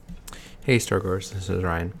Hey Stargoers, this is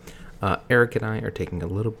Ryan. Eric and I are taking a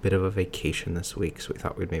little bit of a vacation this week, so we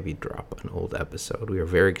thought we'd maybe drop an old episode. We are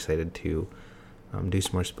very excited to do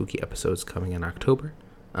some more spooky episodes coming in October.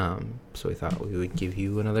 So we thought we would give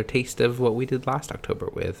you another taste of what we did last October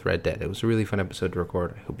with Red Dead. It was a really fun episode to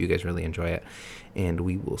record. I hope you guys really enjoy it. And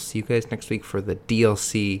we will see you guys next week for the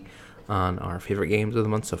DLC on our favorite games of the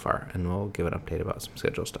month so far. And we'll give an update about some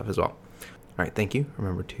schedule stuff as well. All right, thank you.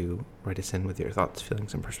 Remember to write us in with your thoughts,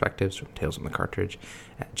 feelings, and perspectives from Tales from the Cartridge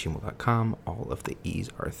at gmail.com. All of the E's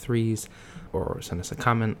are threes. Or send us a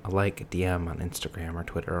comment, a like, a DM on Instagram or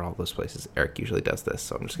Twitter, all those places. Eric usually does this,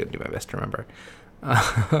 so I'm just going to do my best to remember.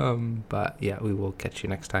 But yeah, we will catch you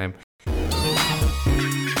next time.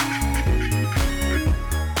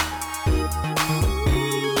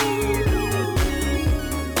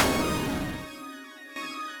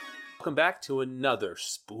 Welcome back to another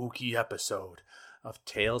spooky episode of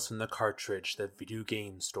Tales from the Cartridge, the video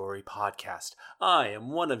game story podcast. I am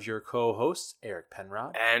one of your co-hosts, Eric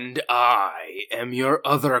Penrod. And I am your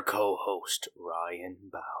other co-host, Ryan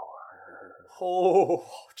Bauer. Oh,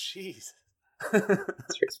 jeez.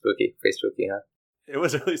 It's pretty spooky, huh? It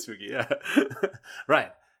was really spooky, yeah. Ryan,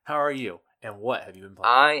 how are you? And what have you been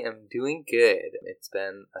playing? I am doing good. It's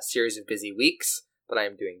been a series of busy weeks, but I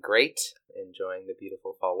am doing great. Enjoying the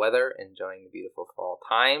beautiful fall weather, enjoying the beautiful fall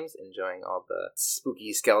times, enjoying all the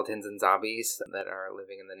spooky skeletons and zombies that are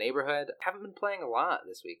living in the neighborhood. I haven't been playing a lot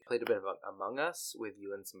this week. Played a bit of Among Us with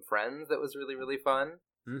you and some friends. That was really, really fun.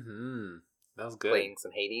 Mm-hmm. That was good. Playing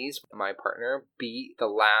some Hades. My partner beat the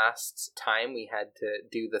last time we had to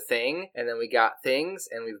do the thing, and then we got things,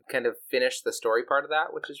 and we've kind of finished the story part of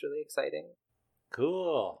that, which is really exciting.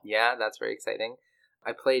 Cool. Yeah, that's very exciting.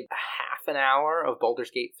 I played a half an hour of Baldur's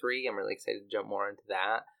Gate 3. I'm really excited to jump more into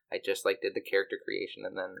that. I just did the character creation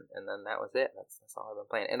and then that was it. That's all I've been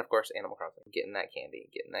playing. And of course, Animal Crossing. Getting that candy.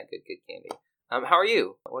 Getting that good candy. How are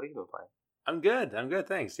you? What have you been playing? I'm good.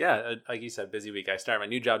 Thanks. Yeah, like you said, busy week. I start my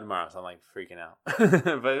new job tomorrow, so I'm freaking out.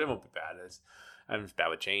 But it won't be bad. I'm just bad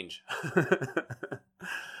with change.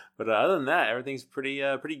 But other than that, everything's pretty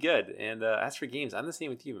good. And as for games, I'm the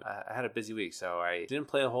same with you. I had a busy week, so I didn't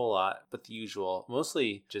play a whole lot, but the usual.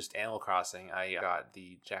 Mostly just Animal Crossing. I got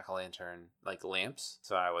the jack-o'-lantern lamps,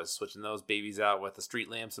 so I was switching those babies out with the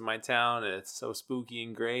street lamps in my town, and it's so spooky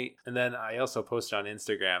and great. And then I also posted on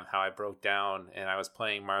Instagram how I broke down, and I was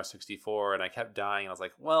playing Mario 64, and I kept dying. And I was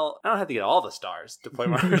like, well, I don't have to get all the stars to play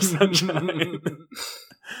Mario Sunshine.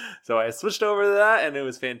 So I switched over to that, and it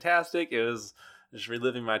was fantastic. It was just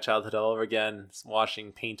reliving my childhood all over again,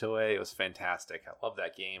 watching Paint Away. It was fantastic. I love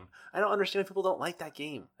that game. I don't understand if people don't like that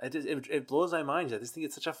game. It blows my mind. I just think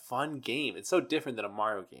it's such a fun game. It's so different than a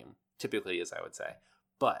Mario game typically is, I would say.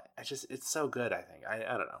 But it's so good, I think.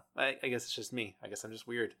 I don't know. I guess it's just me. I guess I'm just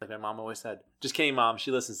weird. Like my mom always said. Just kidding, Mom.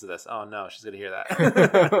 She listens to this. Oh, no. She's going to hear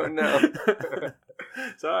that. Oh, no.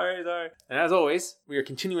 Sorry. And as always, we are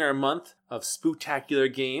continuing our month of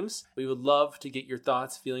spooktacular games. We would love to get your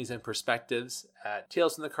thoughts, feelings, and perspectives at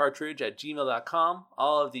talesfromthecartridge@gmail.com.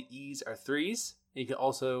 All of the E's are threes. You can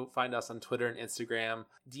also find us on Twitter and Instagram.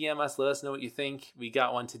 DM us, let us know what you think. We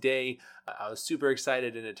got one today. I was super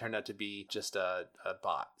excited, and it turned out to be just a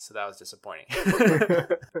bot, so that was disappointing.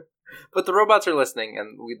 But the robots are listening,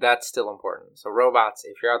 and that's still important. So robots,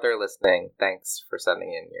 if you're out there listening, thanks for sending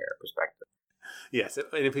in your perspective. Yes,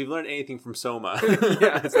 and if we've learned anything from Soma,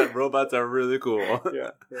 it's that robots are really cool.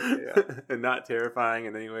 Yeah. And not terrifying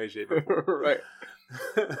in any way, shape, or form. Right.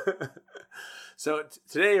 So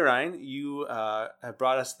today, Ryan, you have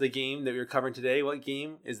brought us the game that we're covering today. What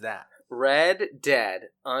game is that? Red Dead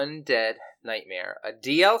Undead Nightmare, a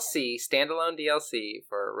standalone DLC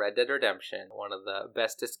for Red Dead Redemption, one of the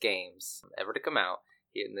bestest games ever to come out.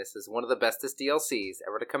 And this is one of the bestest DLCs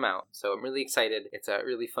ever to come out. So I'm really excited. It's a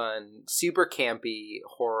really fun, super campy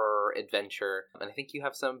horror adventure. And I think you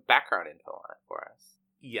have some background info on it for us.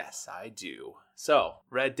 Yes, I do. So,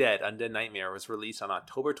 Red Dead Undead Nightmare was released on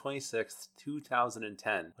October 26th,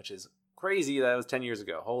 2010, which is crazy that it was 10 years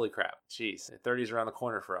ago. Holy crap. Jeez, the 30s around the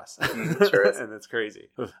corner for us. Sure is. And it's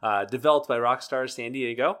crazy. Developed by Rockstar San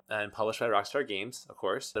Diego and published by Rockstar Games, of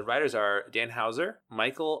course. The writers are Dan Houser,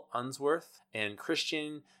 Michael Unsworth, and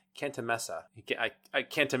Christian Cantamessa. I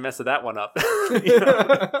Cantamessa that one up.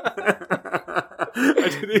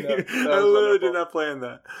 I literally did not plan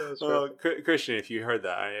that. Christian, if you heard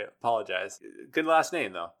that, I apologize. Good last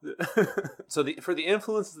name, though. So for the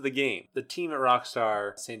influences of the game, the team at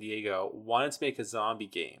Rockstar San Diego wanted to make a zombie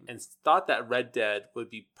game and thought that Red Dead would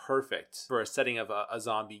be perfect for a setting of a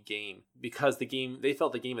zombie game because they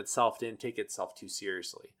felt the game itself didn't take itself too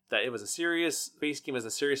seriously. that it was a serious base game, as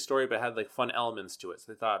a serious story, but it had like fun elements to it.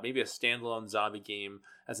 So they thought maybe a standalone zombie game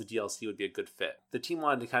as a DLC would be a good fit. The team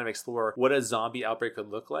wanted to kind of explore what a zombie outbreak would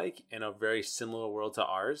look like in a very similar world to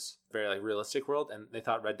ours, very like realistic world, and they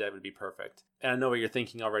thought Red Dead would be perfect. And I know what you're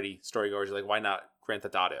thinking already, storygoers. You're like, why not Grand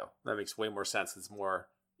Theft Auto? That makes way more sense. It's more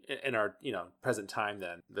in our present time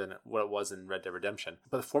than what it was in Red Dead Redemption.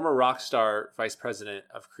 But the former Rockstar vice president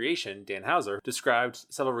of creation, Dan Houser, described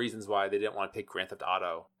several reasons why they didn't want to pick Grand Theft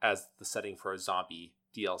Auto as the setting for a zombie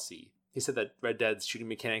DLC. He said that Red Dead's shooting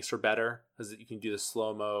mechanics were better because you can do the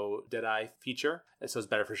slow-mo Deadeye feature, and so it's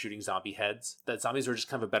better for shooting zombie heads. That zombies were just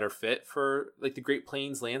kind of a better fit for like the Great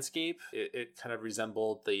Plains landscape. It kind of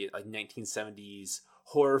resembled the like 1970s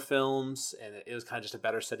horror films, and it was kind of just a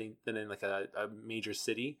better setting than in like a major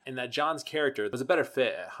city. And that John's character was a better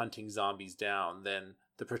fit at hunting zombies down than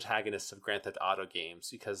the protagonists of Grand Theft Auto games,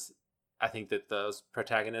 because I think that those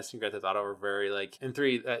protagonists in Grand Theft Auto were very like, in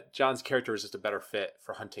 3, that John's character was just a better fit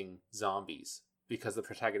for hunting zombies, because the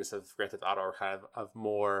protagonists of Grand Theft Auto are kind of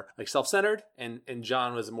more like self-centered, and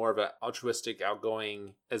John was more of an altruistic,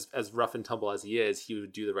 outgoing, as rough and tumble as he is, he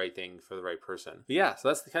would do the right thing for the right person. But yeah, so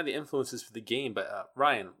that's the kind of the influences for the game. But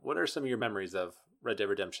Ryan, what are some of your memories of Red Dead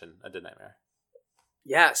Redemption: A Dead Nightmare?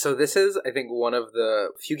 Yeah, so this is, I think, one of the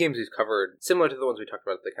few games we've covered, similar to the ones we talked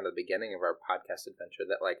about at the kind of the beginning of our podcast adventure,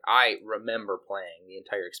 that like I remember playing the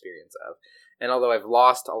entire experience of. And although I've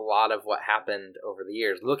lost a lot of what happened over the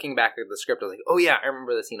years, looking back at the script, I was like, oh yeah, I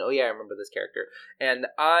remember this scene. Oh yeah, I remember this character. And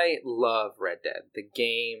I love Red Dead. The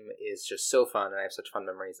game is just so fun, and I have such fun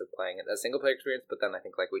memories of playing it as a single-player experience. But then I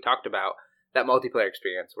think, like we talked about, that multiplayer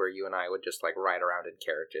experience where you and I would just like ride around in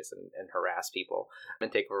carriages and harass people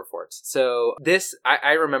and take over forts. So this,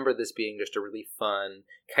 I remember this being just a really fun,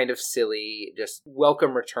 kind of silly, just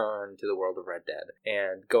welcome return to the world of Red Dead.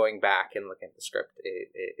 And going back and looking at the script,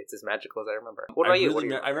 it's as magical as I remember. What about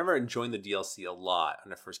you? I remember enjoying the DLC a lot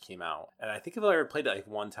when it first came out. And I think if I ever played it like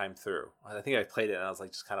one time through. I think I played it and I was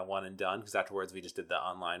like just kind of one and done, because afterwards we just did the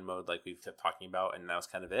online mode like we've kept talking about, and that was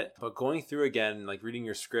kind of it. But going through again, like reading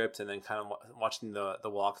your script and then kind of watching the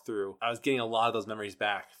walkthrough, I was getting a lot of those memories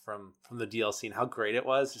back from the DLC, and how great it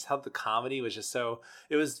was, just how the comedy was just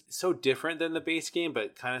it was so different than the base game,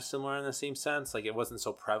 but kind of similar in the same sense. Like it wasn't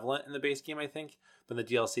so prevalent in the base game, I think. But in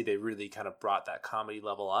the DLC, they really kind of brought that comedy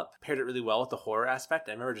level up, paired it really well with the horror aspect.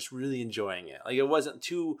 I remember just really enjoying it. Like it wasn't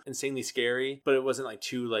too insanely scary, but it wasn't like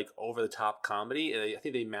too like over the top comedy. I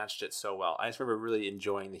think they matched it so well. I just remember really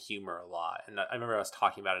enjoying the humor a lot. And I remember us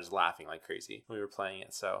talking about it, just laughing like crazy when we were playing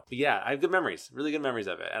it. So, but yeah, I have good memories, really good memories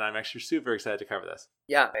of it. And I'm actually super excited to cover this.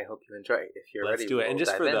 Yeah, I hope you enjoy it. If you're ready, let's do it. And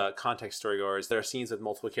just for the context, storygoers, there are scenes with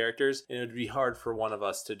multiple characters, and it would be hard for one of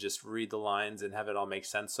us to just read the lines and have it all make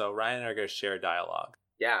sense. So Ryan and I are going to share dialogue.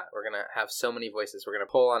 Yeah, we're going to have so many voices. We're going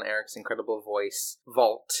to pull on Eric's incredible voice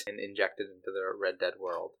vault and inject it into the Red Dead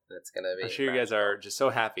world. And it's going to be... I'm sure you guys are just so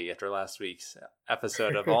happy after last week's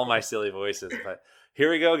episode of all my silly voices. But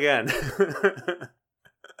here we go again.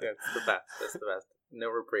 Yeah, it's the best. It's the best. No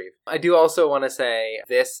reprieve. I do also want to say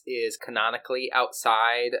this is canonically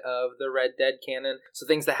outside of the Red Dead canon. So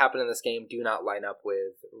things that happen in this game do not line up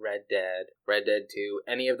with Red Dead, Red Dead 2,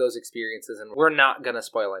 any of those experiences. And we're not going to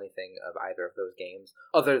spoil anything of either of those games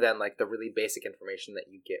other than like the really basic information that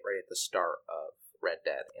you get right at the start of Red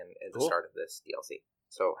Dead and at the start of this DLC.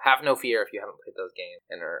 So have no fear if you haven't played those games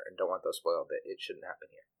and don't want those spoiled. It shouldn't happen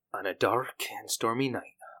here. On a dark and stormy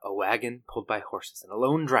night, a wagon pulled by horses and a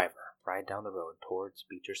lone driver ride down the road towards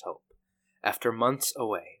Beecher's Hope. After months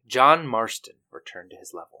away, John Marston returned to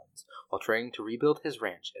his loved ones while trying to rebuild his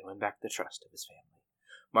ranch and win back the trust of his family.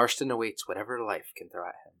 Marston awaits whatever life can throw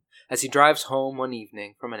at him. As he drives home one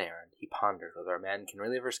evening from an errand, he ponders whether a man can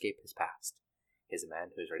really ever escape his past. He is a man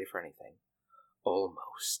who is ready for anything.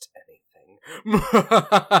 Almost anything.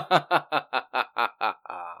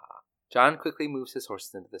 John quickly moves his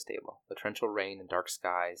horses into the stable. The torrential rain and dark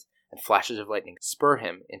skies and flashes of lightning spur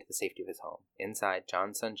him into the safety of his home. Inside,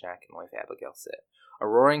 John's son Jack and wife Abigail sit. A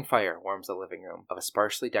roaring fire warms the living room of a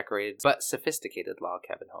sparsely decorated but sophisticated log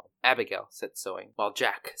cabin home. Abigail sits sewing, while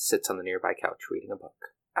Jack sits on the nearby couch reading a book.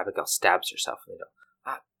 Abigail stabs herself in the needle.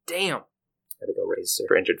 Ah, damn! Abigail raises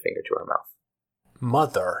her injured finger to her mouth.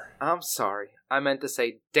 Mother. I'm sorry. I meant to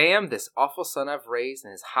say, damn this awful son I've raised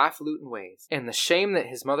in his highfalutin ways, and the shame that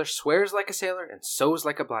his mother swears like a sailor and sews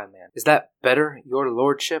like a blind man. Is that better, your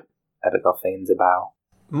lordship? Abigail feigns a bow.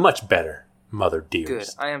 Much better, mother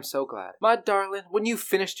dearest. Good, I am so glad. My darling, when you've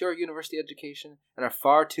finished your university education and are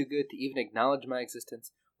far too good to even acknowledge my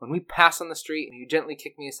existence, when we pass on the street and you gently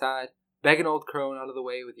kick me aside, beg an old crone out of the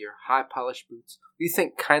way with your high-polished boots, will you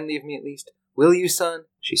think kindly of me at least? Will you, son?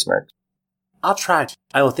 She smirked. I'll try to.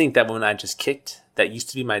 I will think that woman I just kicked, that used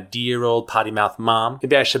to be my dear old potty-mouthed mom,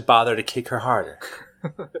 maybe I should bother to kick her harder.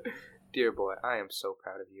 Dear boy, I am so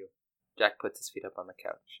proud of you. Jack puts his feet up on the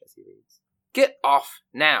couch as he reads. Get off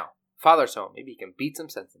now. Father's home. Maybe he can beat some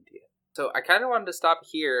sense into you. So I kind of wanted to stop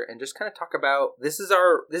here and just kind of talk about, this is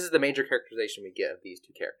the major characterization we get of these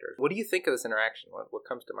two characters. What do you think of this interaction? What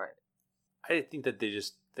comes to mind? I think that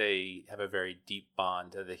they have a very deep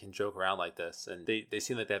bond. They can joke around like this, and they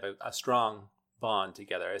seem like they have a strong bond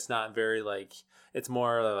together. It's not very it's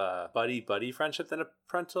more of a buddy friendship than a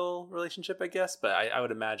parental relationship, I guess. But I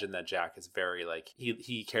would imagine that Jack is very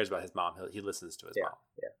he cares about his mom. He listens to his mom.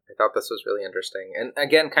 Yeah, I thought this was really interesting. And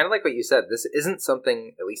again, kind of like what you said, this isn't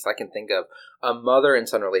something, at least I can think of, a mother and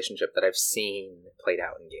son relationship that I've seen played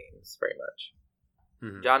out in games very much.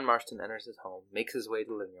 Mm-hmm. John Marston enters his home, makes his way to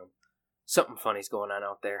the living room. Something funny's going on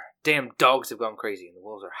out there. Damn dogs have gone crazy, and the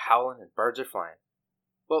wolves are howling and birds are flying.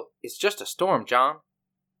 Well, it's just a storm, John.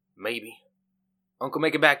 Maybe. Uncle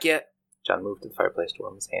make it back yet? John moved to the fireplace to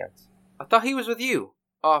warm his hands. I thought he was with you.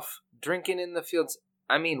 Off drinking in the fields.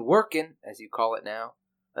 I mean working, as you call it now.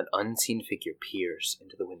 An unseen figure peers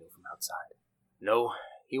into the window from outside. No,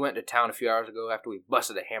 he went to town a few hours ago after we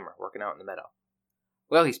busted a hammer working out in the meadow.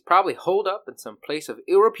 Well, he's probably holed up in some place of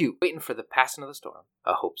ill repute, waiting for the passing of the storm.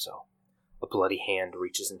 I hope so. A bloody hand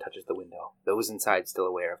reaches and touches the window, those inside still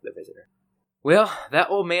aware of the visitor. Well, that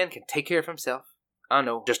old man can take care of himself. I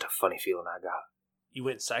know, just a funny feeling I got. You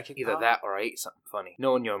went psychic? Either that or I ate something funny.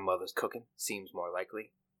 Knowing your mother's cooking seems more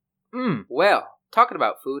likely. Well, talking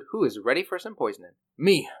about food, who is ready for some poisoning?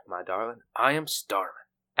 Me, my darling. I am starving.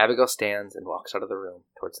 Abigail stands and walks out of the room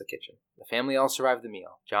towards the kitchen. The family all survive the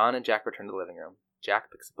meal. John and Jack return to the living room. Jack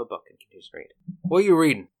picks up a book and continues to read. What are you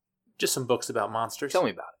reading? Just some books about monsters. Tell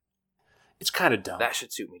me about it. It's kind of dumb. That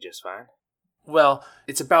should suit me just fine. Well,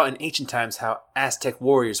 it's about in ancient times how Aztec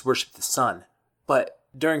warriors worshipped the sun. But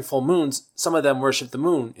during full moons, some of them worship the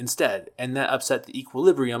moon instead, and that upset the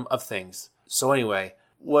equilibrium of things. So anyway,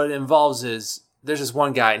 what it involves is, there's this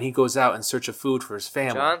one guy, and he goes out in search of food for his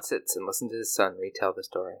family. John sits and listens to his son retell the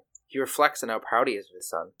story. He reflects on how proud he is of his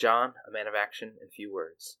son. John, a man of action and few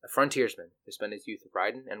words. A frontiersman who spent his youth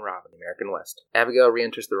riding and robbing the American West. Abigail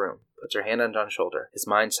re-enters the room, puts her hand on John's shoulder. His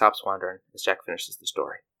mind stops wandering as Jack finishes the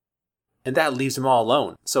story. And that leaves him all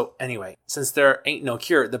alone. So anyway, since there ain't no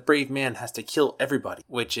cure, the brave man has to kill everybody,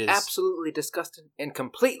 which is absolutely disgusting and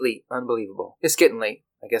completely unbelievable. It's getting late.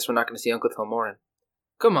 I guess we're not going to see Uncle till morning.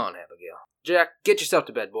 Come on, Abigail. Jack, get yourself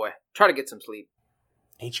to bed, boy. Try to get some sleep.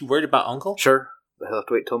 Ain't you worried about Uncle? Sure, but he'll have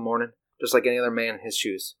to wait till morning, just like any other man in his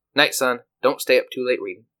shoes. Night, son. Don't stay up too late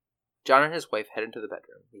reading. John and his wife head into the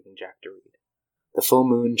bedroom, leaving Jack to read. The full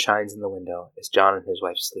moon shines in the window as John and his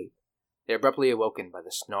wife sleep. They are abruptly awoken by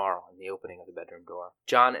the snarl in the opening of the bedroom door.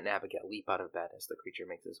 John and Abigail leap out of bed as the creature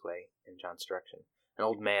makes its way in John's direction. An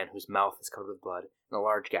old man whose mouth is covered with blood and a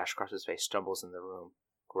large gash across his face stumbles in the room,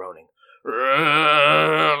 groaning.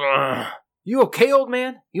 You okay, old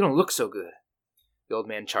man? You don't look so good. The old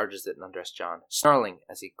man charges at and undressed John, snarling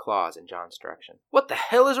as he claws in John's direction. What the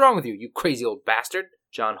hell is wrong with you, you crazy old bastard?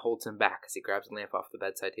 John holds him back as he grabs a lamp off the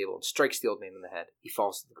bedside table and strikes the old man in the head. He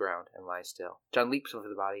falls to the ground and lies still. John leaps over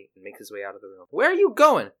the body and makes his way out of the room. Where are you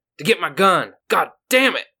going? To get my gun. God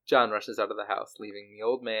damn it! John rushes out of the house, leaving the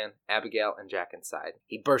old man, Abigail, and Jack inside.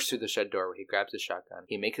 He bursts through the shed door where he grabs his shotgun.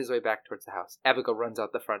 He makes his way back towards the house. Abigail runs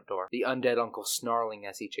out the front door, the undead uncle snarling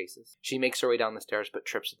as he chases. She makes her way down the stairs but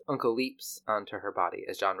trips. Uncle leaps onto her body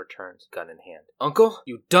as John returns, gun in hand. Uncle,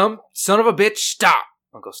 you dumb son of a bitch, stop!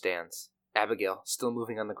 Uncle stands. Abigail, still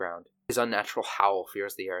moving on the ground. His unnatural howl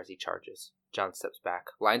fills the air as he charges. John steps back,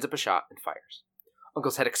 lines up a shot, and fires.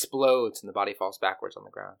 Uncle's head explodes and the body falls backwards on the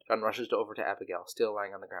ground. John rushes over to Abigail, still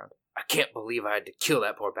lying on the ground. I can't believe I had to kill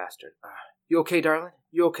that poor bastard. You okay, darling?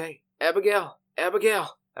 You okay? Abigail!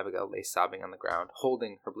 Abigail! Abigail lays sobbing on the ground,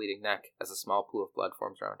 holding her bleeding neck as a small pool of blood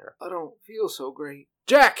forms around her. I don't feel so great.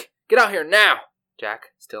 Jack! Get out here now!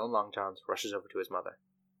 Jack, still in Long John's, rushes over to his mother.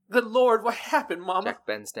 Good Lord, what happened, Mama? Jack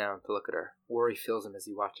bends down to look at her. Worry fills him as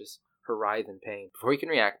he watches her writhe in pain. Before he can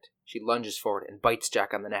react, she lunges forward and bites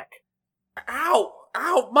Jack on the neck. Ow!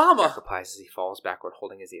 Ow, Mama! Jack replies as he falls backward,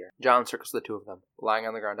 holding his ear. John circles the two of them, lying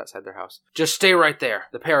on the ground outside their house. Just stay right there,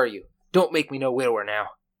 the pair of you. Don't make me no widower now.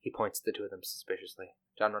 He points at the two of them suspiciously.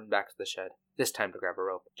 John runs back to the shed, this time to grab a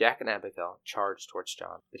rope. Jack and Abigail charge towards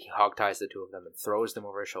John, but he hog-ties the two of them and throws them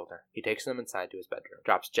over his shoulder. He takes them inside to his bedroom,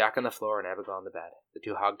 drops Jack on the floor and Abigail on the bed. The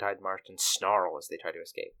two hog-tied Martians snarl as they try to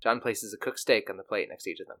escape. John places a cooked steak on the plate next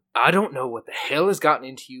to each of them. I don't know what the hell has gotten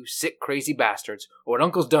into you sick, crazy bastards, or what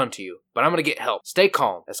Uncle's done to you, but I'm gonna get help. Stay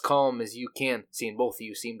calm as you can, seeing both of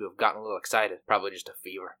you seem to have gotten a little excited. Probably just a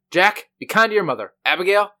fever. Jack, be kind to your mother.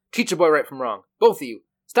 Abigail, teach a boy right from wrong. Both of you.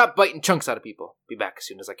 Stop biting chunks out of people. Be back as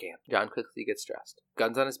soon as I can. John quickly gets dressed.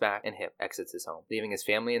 Guns on his back and hip, exits his home. Leaving his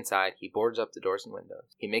family inside, he boards up the doors and windows.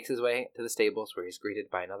 He makes his way to the stables where he's greeted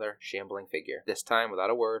by another shambling figure. This time, without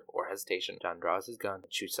a word or hesitation, John draws his gun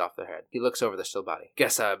and shoots off their head. He looks over the still body.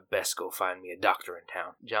 Guess I best go find me a doctor in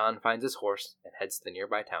town. John finds his horse and heads to the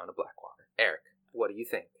nearby town of Blackwater. Eric, what do you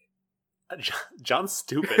think? John's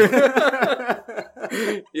stupid.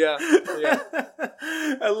 Yeah.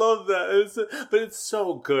 I love that. But it's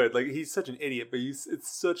so good. Like, he's such an idiot, but it's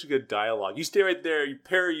such a good dialogue. You stay right there,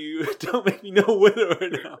 you don't make me know whether or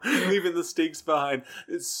not, leaving the stakes behind.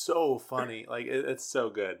 It's so funny. Like, it's so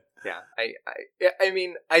good. Yeah. I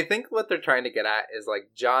mean, I think what they're trying to get at is,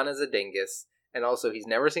 like, John is a dingus, and also he's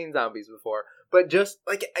never seen zombies before. But just,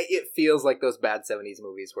 like, it feels like those bad 70s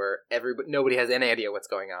movies where nobody has any idea what's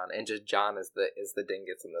going on, and just John is the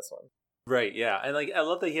dingus in this one. Right, yeah. And, like, I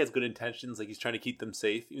love that he has good intentions. Like, he's trying to keep them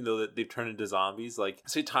safe, even though they've turned into zombies. Like,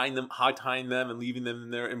 so hog-tying them and leaving them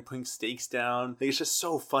in there and putting stakes down. Like, it's just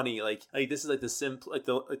so funny. Like this is, like,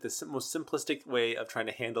 the most simplistic way of trying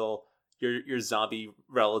to handle your zombie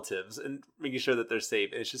relatives and making sure that they're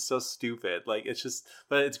safe. It's just so stupid. Like, it's just,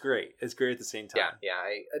 but it's great. It's great at the same time. Yeah.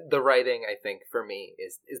 The writing, I think, for me,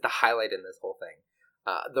 is the highlight in this whole thing.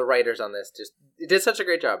 The writers on this did such a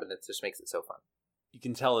great job, and it just makes it so fun. You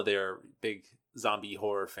can tell that they're big zombie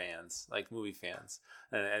horror fans, like movie fans,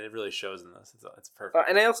 and it really shows in this. It's perfect.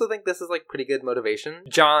 And I also think this is, like, pretty good motivation.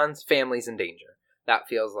 John's family's in danger. That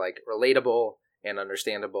feels, like, relatable and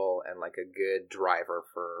understandable and, like, a good driver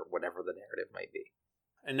for whatever the narrative might be.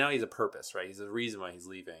 And now he's a purpose, right? He's a reason why he's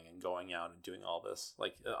leaving and going out and doing all this.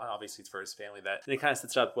 Like, obviously it's for his family. And it kind of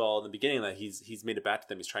sets up well in the beginning that he's made it back to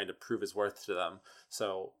them. He's trying to prove his worth to them.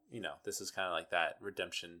 So, this is kind of like that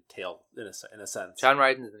redemption tale in a sense. John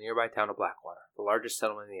rides into the nearby town of Blackwater, the largest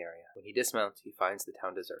settlement in the area. When he dismounts, he finds the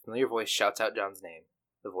town deserted. A familiar voice shouts out John's name,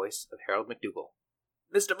 the voice of Harold McDougal.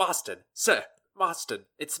 Mr. Marston, sir, Marston,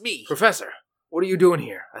 it's me. Professor, what are you doing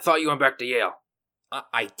here? I thought you went back to Yale.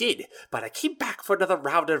 I did, but I came back for another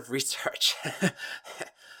round of research.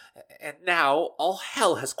 And now all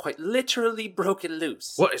hell has quite literally broken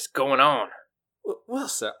loose. What is going on? Well,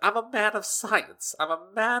 sir, I'm a man of science. I'm a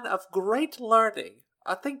man of great learning.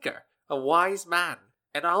 A thinker. A wise man.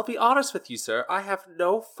 And I'll be honest with you, sir, I have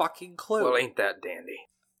no fucking clue. Well, ain't that dandy.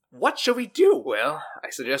 What shall we do? Well,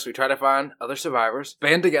 I suggest we try to find other survivors,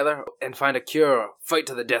 band together, and find a cure or fight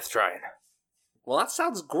to the death trying. Well, that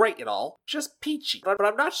sounds great and all. Just peachy. But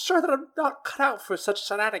I'm not sure that I'm not cut out for such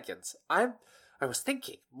shenanigans. I was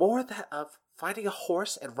thinking more of finding a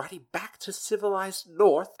horse and riding back to civilized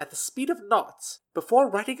north at the speed of knots before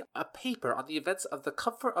writing a paper on the events of the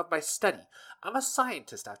comfort of my study. I'm a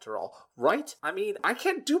scientist after all, right? I mean, I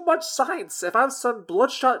can't do much science if I'm some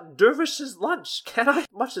bloodshot dervish's lunch, can I?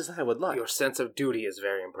 Much as I would like. Your sense of duty is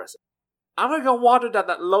very impressive. I'm gonna go wander down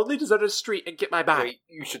that lonely, deserted street and get my bag. Wait,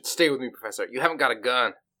 you should stay with me, Professor. You haven't got a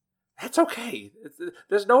gun. That's okay.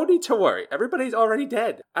 There's no need to worry. Everybody's already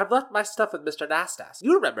dead. I've left my stuff with Mr. Nastas.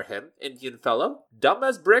 You remember him, Indian fellow. Dumb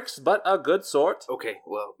as bricks, but a good sort. Okay,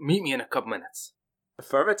 well, meet me in a couple minutes.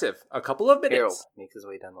 Affirmative. A couple of minutes. Harold makes his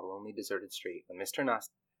way down the lonely, deserted street when Mr. Nastas...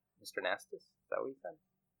 Mr. Nastas? Is that what he said?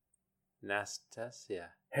 Nastas? Yeah.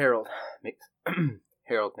 Harold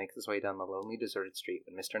makes his way down the lonely, deserted street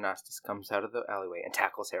when Mr. Nastas comes out of the alleyway and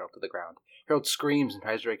tackles Harold to the ground. Harold screams and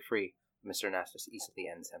tries to break free, but Mr. Nastas easily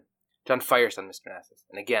ends him. John fires on Mr. Nastas,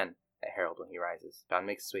 and again at Harold when he rises. John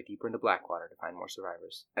makes his way deeper into Blackwater to find more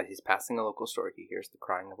survivors. As he's passing a local store, he hears the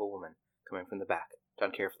crying of a woman coming from the back.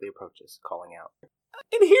 John carefully approaches, calling out,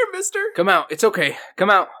 "In here, mister!" "Come out, it's okay. Come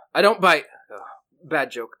out. I don't bite." Bad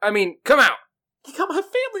joke. I mean, come out! "You got my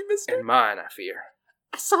family, mister." "And mine, I fear."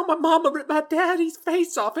 "I saw my mama rip my daddy's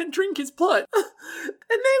face off and drink his blood. And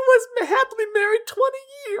they was happily married 20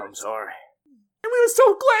 years. "I'm sorry." "And we were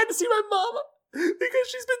so glad to see my mama, because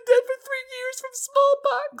she's been dead for 3 years from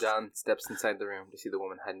smallpox." John steps inside the room to see the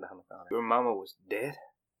woman hiding behind the counter. "Your mama was dead?"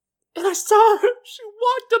 "And I saw her. She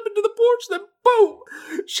walked up into the porch, then boom!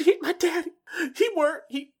 She hit my daddy. He weren't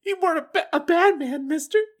a bad man,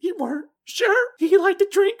 mister. He weren't. Sure, he liked to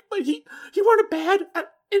drink, but he weren't a bad...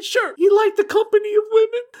 And sure, he liked the company of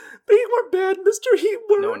women, but he weren't bad, mister. He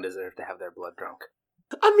weren't." No one deserved to have their blood drunk.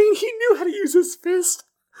 I mean, he knew how to use his fist.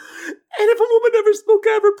 And if a woman ever spoke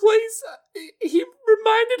out of her place, he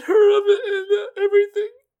reminded her of it and everything.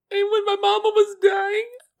 And when my mama was dying,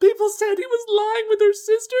 people said he was lying with her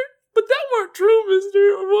sister. But that weren't true, mister,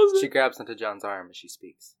 or was it? She grabs onto John's arm as she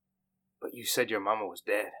speaks. But you said your mama was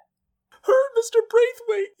dead. Her, Mr.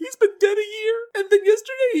 Braithwaite. He's been dead a year. And then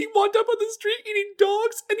yesterday he walked up on the street eating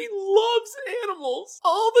dogs, and he loves animals.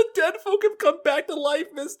 All the dead folk have come back to life,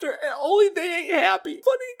 mister, and only they ain't happy.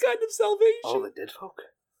 Funny kind of salvation. All the dead folk?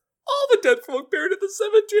 All the dead folk buried at the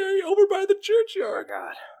cemetery over by the Oh churchyard. my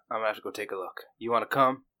god. I'm gonna have to go take a look. You wanna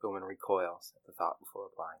come? Bowman recoils at the thought before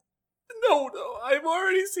replying. No, I've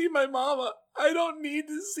already seen my mama. I don't need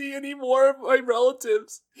to see any more of my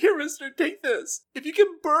relatives. Here, mister, take this. If you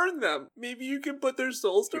can burn them, maybe you can put their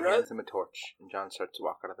souls to She rest. hands him a torch, and John starts to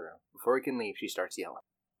walk out of the room. Before he can leave, she starts yelling.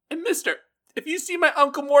 And mister, if you see my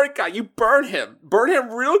Uncle Mordecai, you burn him. Burn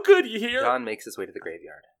him real good, you hear? John makes his way to the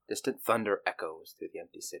graveyard. Distant thunder echoes through the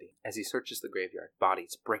empty city. As he searches the graveyard,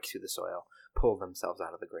 bodies break through the soil, pull themselves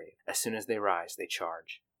out of the grave. As soon as they rise, they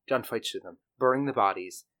charge. John fights through them, burning the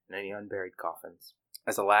bodies and any unburied coffins.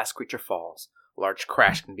 As the last creature falls, a large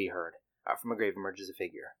crash can be heard. Out from a grave emerges a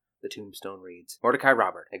figure. The tombstone reads, Mordecai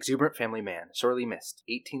Robert, exuberant family man, sorely missed,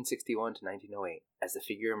 1861 to 1908. As the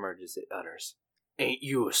figure emerges, it utters, Ain't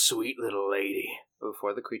you a sweet little lady? But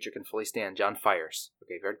before the creature can fully stand, John fires. The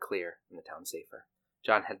graveyard clear, and the town safer.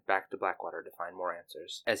 John heads back to Blackwater to find more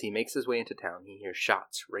answers. As he makes his way into town, he hears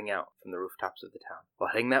shots ring out from the rooftops of the town. While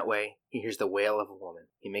heading that way, he hears the wail of a woman.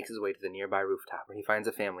 He makes his way to the nearby rooftop, where he finds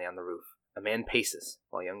a family on the roof. A man paces,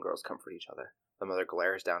 while young girls comfort each other. The mother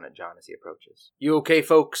glares down at John as he approaches. You okay,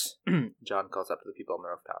 folks? John calls up to the people on the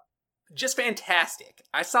rooftop. Just fantastic.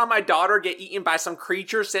 I saw my daughter get eaten by some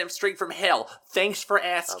creature sent straight from hell. Thanks for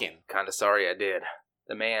asking. I'm kinda sorry I did.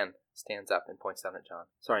 The man stands up and points down at John.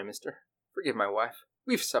 Sorry, mister. Forgive my wife.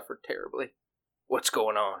 We've suffered terribly. What's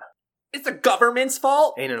going on? It's the government's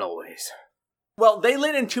fault? Ain't it always? Well, they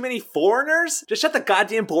let in too many foreigners? Just shut the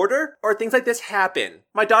goddamn border? Or things like this happen.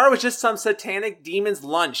 My daughter was just some satanic demon's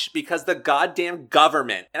lunch because the goddamn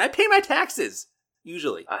government. And I pay my taxes.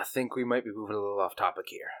 Usually. I think we might be moving a little off topic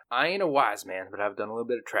here. I ain't a wise man, but I've done a little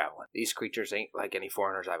bit of traveling. These creatures ain't like any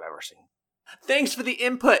foreigners I've ever seen. Thanks for the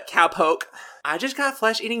input, cowpoke. I just got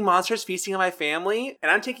flesh-eating monsters feasting on my family,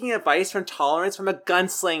 and I'm taking advice from tolerance from a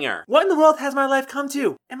gunslinger. What in the world has my life come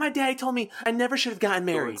to? And my daddy told me I never should have gotten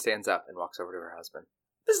The woman married. stands up and walks over to her husband.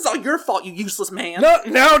 This is all your fault, you useless man. Not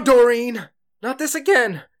now, Doreen! Not this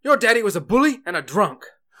again! Your daddy was a bully and a drunk.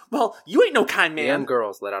 Well, you ain't no kind The young man.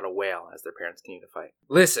 girls let out a wail as their parents continue to fight.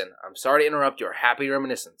 Listen, I'm sorry to interrupt your happy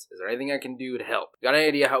reminiscence. Is there anything I can do to help? Got any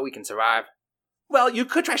idea how we can survive? Well, you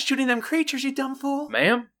could try shooting them creatures, you dumb fool.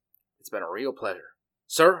 Ma'am, it's been a real pleasure.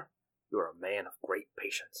 Sir, you are a man of great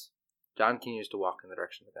patience. John continues to walk in the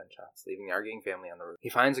direction of the gunshots, leaving the arguing family on the roof. He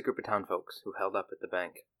finds a group of town folks who held up at the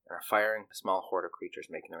bank and are firing a small horde of creatures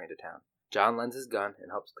making their way into town. John lends his gun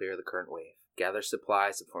and helps clear the current wave, gathers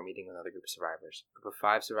supplies before meeting with another group of survivors. A group of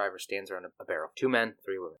 5 survivors stands around a barrel. 2 men,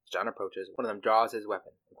 3 women. As John approaches, one of them draws his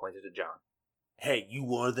weapon and points it to John. Hey, you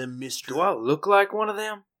one of them, mister? Do I look like one of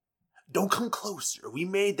them? Don't come closer. We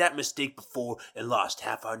made that mistake before and lost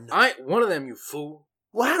half our nuts. I ain't one of them, you fool.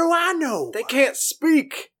 Well, how do I know? They can't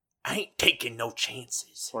speak. I ain't taking no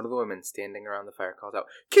chances. One of the women standing around the fire calls out,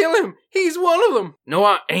 Kill him! He's one of them! No,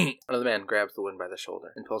 I ain't. one of the men grabs the woman by the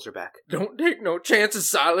shoulder and pulls her back. Don't take no chances,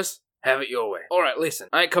 Silas. Have it your way. Alright, listen,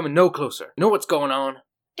 I ain't coming no closer. You know what's going on?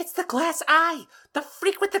 It's the glass eye. The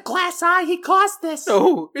freak with the glass eye. He caused this.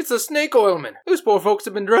 No, it's the snake oilman. Those poor folks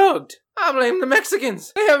have been drugged. I blame the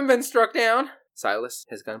Mexicans. They haven't been struck down. Silas,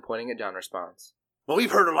 his gun pointing at John, responds. Well,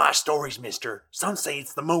 we've heard a lot of stories, mister. Some say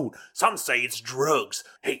it's the moon. Some say it's drugs.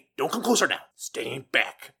 Hey, don't come closer now. Stay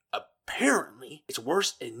back. Apparently, it's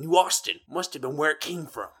worse in New Austin. Must have been where it came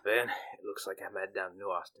from. Ben, it looks like I'm headed down to New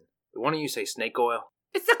Austin. Did one of you say snake oil?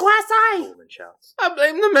 It's the glass The eye. woman shouts. I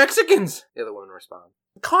blame the Mexicans. The other woman responds.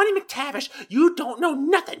 Connie McTavish, you don't know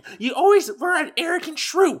nothing. You always were an arrogant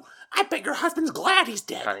shrew. I bet your husband's glad he's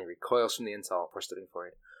dead. Connie recoils from the insult before stepping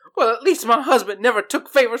forward. Well, at least my husband never took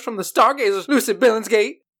favors from the Stargazers, Lucy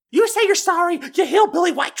Billingsgate. You say you're sorry, you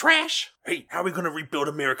hillbilly white trash. Hey, how are we going to rebuild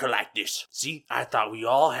America like this? See, I thought we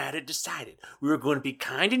all had it decided. We were going to be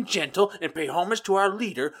kind and gentle and pay homage to our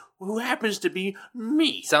leader, who happens to be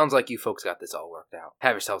me. Sounds like you folks got this all worked out.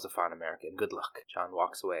 Have yourselves a fine America and good luck. John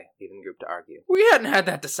walks away, leaving the group to argue. We hadn't had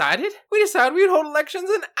that decided. We decided we'd hold elections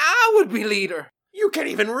and I would be leader. You can't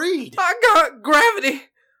even read. I got gravity.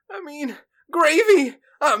 Gravy.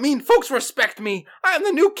 Folks respect me. I am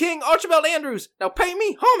the new King Archibald Andrews. Now pay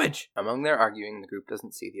me homage. Among their arguing, the group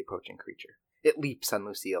doesn't see the approaching creature. It leaps on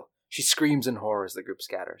Lucille, She screams in horror as the group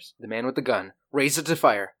scatters. The man with the gun raises it to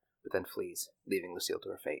fire, but then flees, leaving Lucille to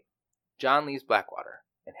her fate. John leaves Blackwater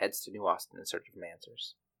and heads to New Austin in search of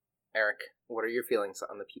answers. Eric, what are your feelings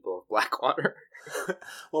on the people of Blackwater?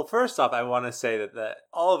 Well, first off, I want to say that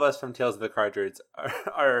all of us from Tales of the Cardroids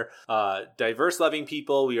are diverse-loving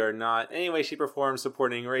people. We are not in any way, shape, or form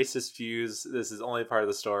supporting racist views. This is only part of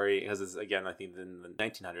the story because it's, again, I think in the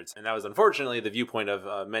 1900s. And that was unfortunately the viewpoint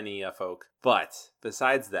of many folk. But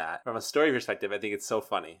besides that, from a story perspective, I think it's so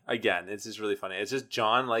funny. Again, it's just really funny. It's just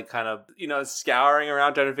John, like, kind of, scouring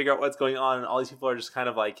around trying to figure out what's going on. And all these people are just kind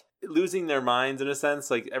of, like, losing their minds in a sense.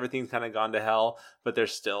 Like, everything's kind of gone to hell, but they're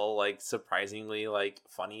still, like, surprisingly, like,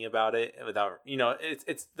 funny about it without,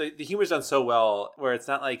 it's the humor's done so well where it's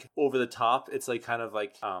not, like, over the top. It's, like, kind of,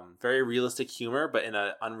 like, very realistic humor, but in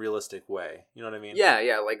an unrealistic way. You know what I mean?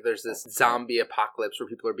 Yeah, like, there's this zombie apocalypse where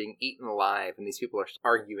people are being eaten alive, and these people are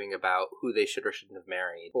arguing about who they should or shouldn't have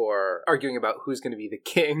married, or arguing about who's going to be the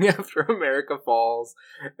king after America falls,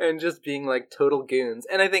 and just being, like, total goons.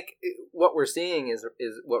 And I think what we're seeing is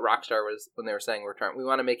what Rockstar was when they were saying we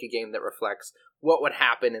want to make a game that reflects what would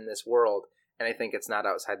happen in this world. And I think it's not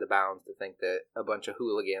outside the bounds to think that a bunch of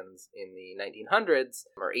hooligans in the 1900s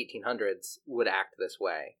or 1800s would act this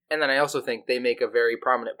way. And then I also think they make a very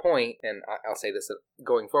prominent point, and I'll say this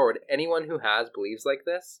going forward, anyone who has beliefs like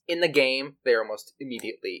this, in the game, they're almost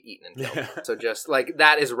immediately eaten and killed. So just, like,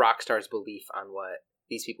 that is Rockstar's belief on what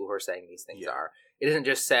these people who are saying these things are. It isn't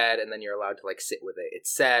just said and then you're allowed to, like, sit with it.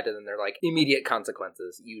 It's said and then there are, like, immediate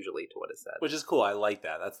consequences usually to what is said. Which is cool. I like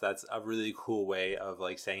that. That's a really cool way of,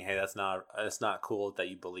 like, saying, hey, that's not cool that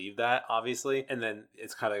you believe that, obviously. And then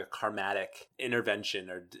it's kind of like a karmatic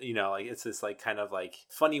intervention, or, like, it's this, like, kind of, like,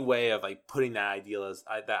 funny way of, like, putting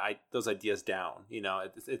those ideas down.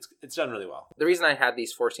 It's done really well. The reason I had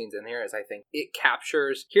these 4 scenes in here is I think it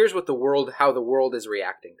captures, here's what how the world is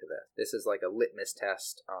reacting to this. This is like a litmus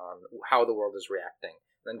test on how the world is reacting.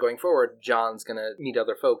 Then going forward, John's going to meet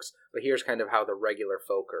other folks, but here's kind of how the regular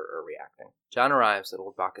folk are reacting. John arrives at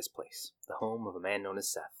Old Bacchus Place, the home of a man known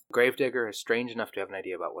as Seth. The gravedigger is strange enough to have an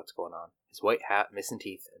idea about what's going on. His white hat, missing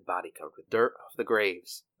teeth, and body covered with dirt off the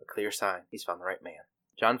graves, a clear sign he's found the right man.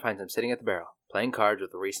 John finds him sitting at the barrel, playing cards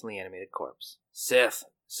with a recently animated corpse. Seth,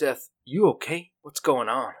 you okay? What's going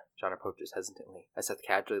on? John approaches hesitantly, as Seth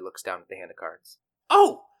casually looks down at the hand of cards.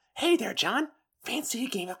 Oh, hey there, John. Fancy a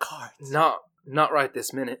game of cards? Not right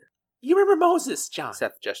this minute. You remember Moses, John?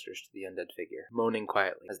 Seth gestures to the undead figure, moaning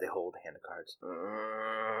quietly as they hold a hand of cards.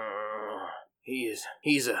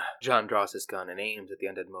 He's a... John draws his gun and aims at the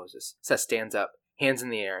undead Moses. Seth stands up, hands in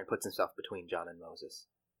the air, and puts himself between John and Moses.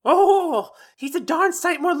 Oh, he's a darn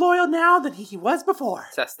sight more loyal now than he was before.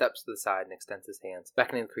 Seth steps to the side and extends his hands,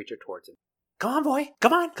 beckoning the creature towards him. Come on, boy.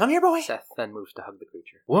 Come here, boy. Seth then moves to hug the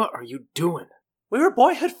creature. What are you doing? We were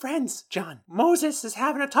boyhood friends, John. Moses is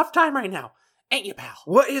having a tough time right now. Ain't you, pal?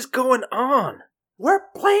 What is going on? We're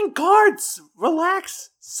playing cards. Relax.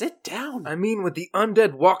 Sit down. I mean, with the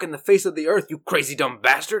undead walking the face of the earth, you crazy dumb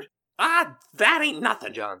bastard. That ain't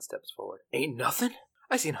nothing. John steps forward. Ain't nothing?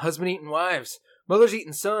 I seen husband eating wives, mothers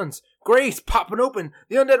eating sons, graves popping open,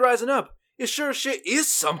 the undead rising up. It sure shit is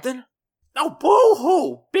something. Oh,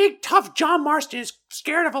 boo-hoo! Big, tough John Marston is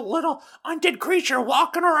scared of a little undead creature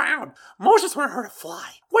walking around. Moses wouldn't hurt a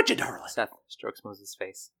fly. Would you, darling? Seth strokes Moses'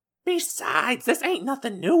 face. Besides, this ain't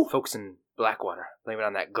nothing new. Folks in Blackwater, blame it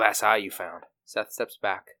on that glass eye you found. Seth steps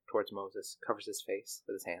back towards Moses, covers his face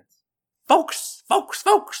with his hands. Folks!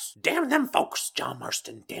 Damn them folks, John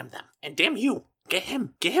Marston, damn them. And damn you. Get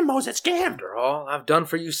him, Moses, get him. After all I've done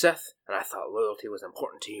for you, Seth, and I thought loyalty was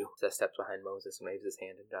important to you. Seth steps behind Moses and waves his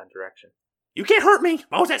hand in John's direction. You can't hurt me,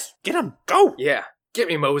 Moses. Get him, go. Yeah, get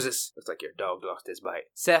me, Moses. Looks like your dog lost his bite.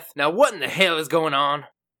 Seth, now what in the hell is going on?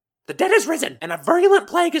 The dead has risen, and a virulent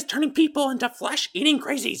plague is turning people into flesh-eating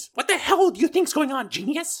crazies. What the hell do you think's going on,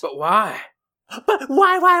 genius? But why? But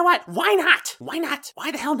why? Why not?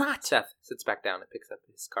 Why the hell not? Seth sits back down and picks up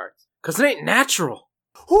his cards. 'Cause it ain't natural.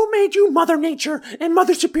 Who made you Mother Nature and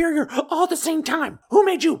Mother Superior all at the same time? Who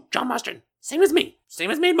made you, John Marston? Same as me.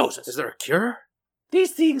 Same as made Moses. Is there a cure?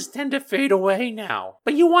 These things tend to fade away now,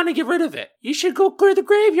 but you want to get rid of it. You should go clear the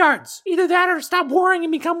graveyards. Either that or stop worrying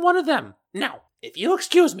and become one of them. Now, if you'll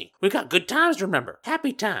excuse me, we got good times to remember.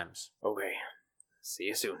 Happy times. Okay. See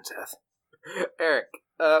you soon, Seth. Eric,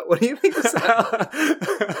 what do you think of Seth?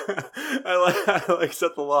 I like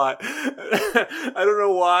Seth a lot. I don't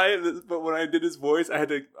know why, but when I did his voice, I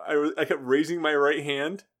kept raising my right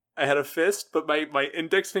hand. I had a fist, but my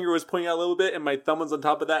index finger was pointing out a little bit, and my thumb was on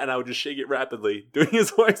top of that, and I would just shake it rapidly, doing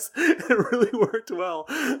his voice. It really worked well.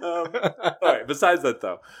 All right, besides that,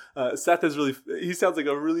 though, Seth is he sounds like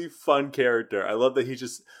a really fun character. I love that he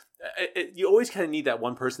just, you always kind of need that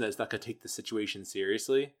one person that's not going to take the situation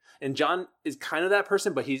seriously. And John is kind of that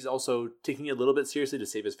person, but he's also taking it a little bit seriously to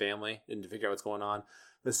save his family and to figure out what's going on.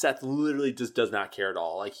 But Seth literally just does not care at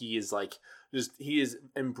all. Like he is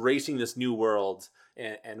embracing this new world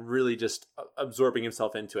and really just absorbing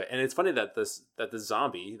himself into it. And it's funny that the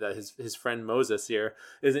zombie, that his friend Moses here,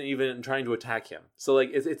 isn't even trying to attack him. So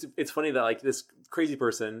like it's funny that like this crazy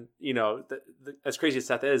person, you know, as crazy as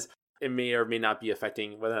Seth is, it may or may not be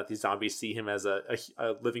affecting whether or not these zombies see him as a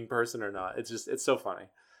living person or not. It's so funny.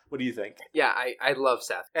 What do you think? Yeah, I love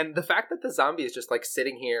Seth. And the fact that the zombie is just like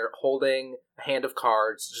sitting here holding a hand of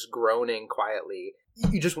cards, just groaning quietly.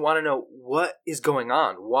 You just want to know what is going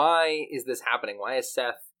on. Why is this happening? Why is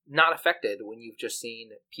Seth not affected when you've just seen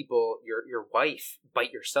people, your wife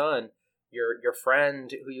bite your son, your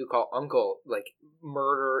friend who you call uncle, like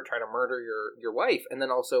trying to murder your wife, and then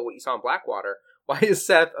also what you saw in Blackwater. Why is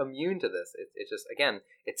Seth immune to this? It's just, again,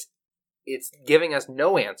 it's giving us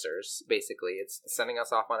no answers, basically. It's sending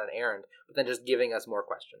us off on an errand, but then just giving us more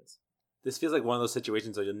questions. This feels like one of those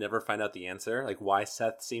situations where you'll never find out the answer, like why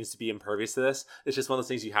Seth seems to be impervious to this. It's just one of those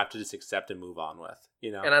things you have to just accept and move on with,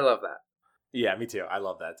 you know? And I love that. Yeah, me too. I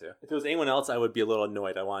love that too. If it was anyone else, I would be a little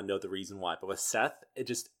annoyed. I want to know the reason why. But with Seth,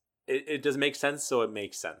 it does make sense, so it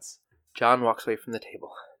makes sense. John walks away from the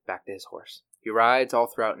table, back to his horse. He rides all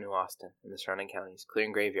throughout New Austin and the surrounding counties,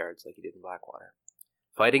 clearing graveyards like he did in Blackwater,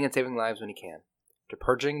 fighting and saving lives when he can. After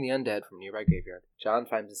purging the undead from a nearby graveyard, John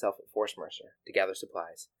finds himself at Forest Mercer to gather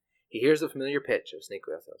supplies. He hears the familiar pitch of Snake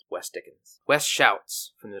Oil's Wes Dickens. Wes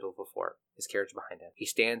shouts from the middle of the fort, his carriage behind him. He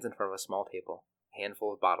stands in front of a small table, a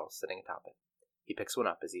handful of bottles sitting atop it. He picks one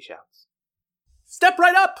up as he shouts. Step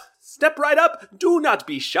right up! Step right up! Do not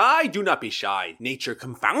be shy! Do not be shy! Nature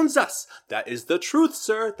confounds us! That is the truth,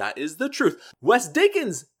 sir! That is the truth! Wes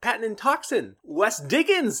Dickens, patent and toxin! Wes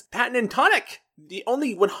Dickens, patent and tonic! The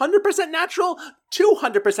only 100% natural,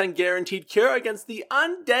 200% guaranteed cure against the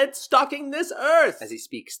undead stalking this earth! As he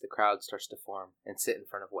speaks, the crowd starts to form and sit in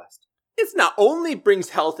front of West. It not only brings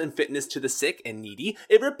health and fitness to the sick and needy,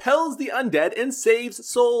 it repels the undead and saves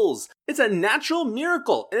souls. It's a natural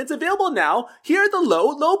miracle, and it's available now here at the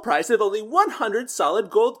low price of only 100 solid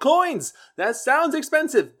gold coins. That sounds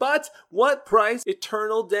expensive, but what price?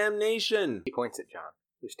 Eternal damnation. He points at John,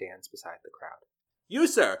 who stands beside the crowd. You,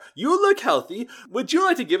 sir, you look healthy. Would you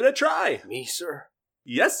like to give it a try? Me, sir?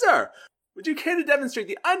 Yes, sir. Would you care to demonstrate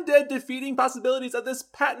the undead defeating possibilities of this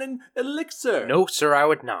patent elixir? No, sir, I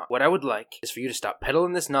would not. What I would like is for you to stop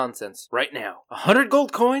peddling this nonsense right now. 100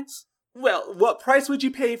 gold coins? Well, what price would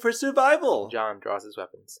you pay for survival? John draws his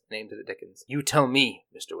weapons, aimed at Dickens. You tell me,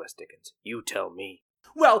 Mr. Wes Dickens. You tell me.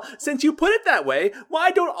 Well, since you put it that way,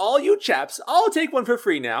 why don't all you chaps all take one for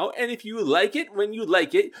free now, and if you like it when you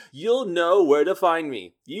like it, you'll know where to find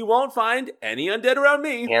me. You won't find any undead around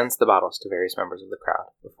me. He hands the bottles to various members of the crowd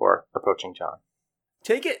before approaching John.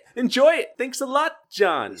 Take it. Enjoy it. Thanks a lot,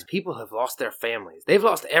 John. These people have lost their families. They've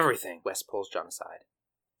lost everything. Wes pulls John aside.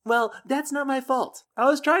 Well, that's not my fault. I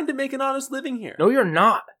was trying to make an honest living here. No, you're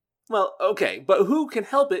not. Well, okay, but who can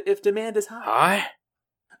help it if demand is high? I?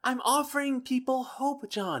 I'm offering people hope,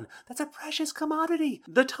 John. That's a precious commodity.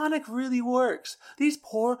 The tonic really works. These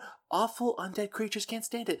poor, awful undead creatures can't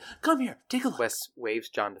stand it. Come here, take a look. Wes waves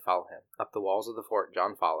John to follow him. Up the walls of the fort,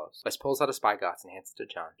 John follows. Wes pulls out a spyglass and hands it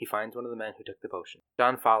to John. He finds one of the men who took the potion.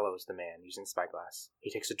 John follows the man using the spyglass. He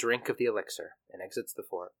takes a drink of the elixir and exits the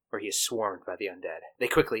fort, where he is swarmed by the undead. They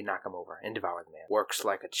quickly knock him over and devour the man. Works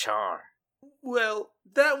like a charm. Well,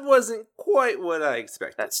 that wasn't quite what I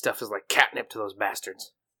expected. That stuff is like catnip to those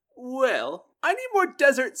bastards. Well, I need more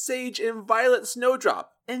desert sage and violet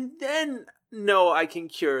snowdrop, and then know I can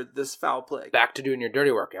cure this foul plague. Back to doing your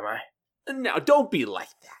dirty work, am I? Now, don't be like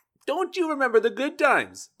that. Don't you remember the good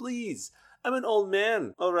times? Please. I'm an old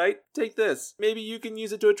man, all right? Take this. Maybe you can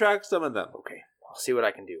use it to attract some of them. Okay, I'll see what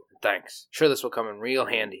I can do. Thanks. Sure, this will come in real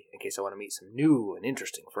handy in case I want to meet some new and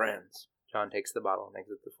interesting friends. John takes the bottle and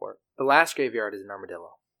exits the fort. The last graveyard is in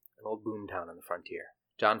Armadillo, an old boom town on the frontier.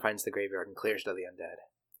 John finds the graveyard and clears it of the undead.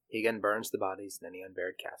 He again burns the bodies and any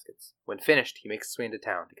unburied caskets. When finished, he makes his way into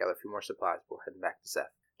town to gather a few more supplies before heading back to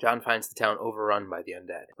Seth. John finds the town overrun by the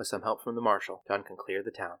undead. With some help from the marshal, John can clear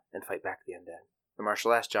the town and fight back the undead. The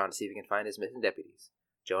marshal asks John to see if he can find his missing deputies,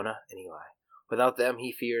 Jonah and Eli. Without them,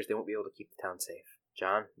 he fears they won't be able to keep the town safe.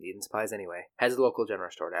 John, needing supplies anyway, heads to the local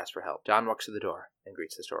general store to ask for help. John walks to the door and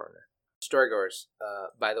greets the store owner. Storygoers,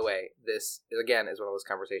 by the way, this is one of those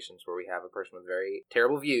conversations where we have a person with very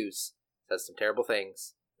terrible views, says some terrible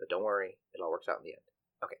things, but don't worry, it all works out in the end.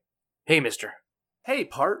 Okay. Hey, mister. Hey,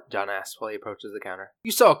 Part. John asks while he approaches the counter.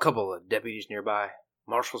 You saw a couple of deputies nearby.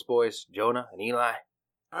 Marshall's boys, Jonah and Eli.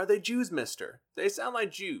 Are they Jews, mister? They sound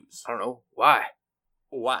like Jews. I don't know. Why?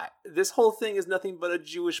 Why? This whole thing is nothing but a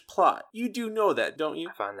Jewish plot. You do know that, don't you?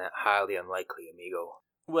 I find that highly unlikely, amigo.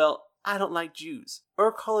 Well, I don't like Jews,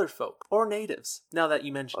 or colored folk, or natives, now that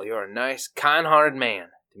you mention Well, it. you're a nice, kind-hearted man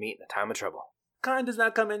to meet in a time of trouble. Kind does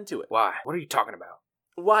not come into it. Why? What are you talking about?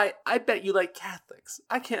 Why, I bet you like Catholics.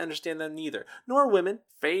 I can't understand them neither. Nor women,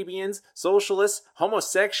 Fabians, socialists,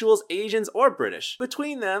 homosexuals, Asians, or British.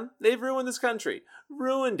 Between them, they've ruined this country.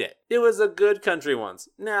 Ruined it. It was a good country once.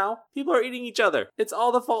 Now, people are eating each other. It's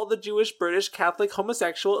all the fault of the Jewish, British, Catholic,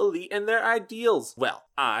 homosexual elite and their ideals. Well,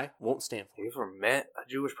 I won't stand for Have you ever met a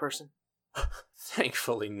Jewish person? it.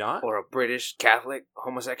 Thankfully not. Or a British, Catholic,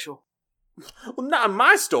 homosexual? Well, not in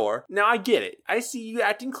my store. Now I get it. I see you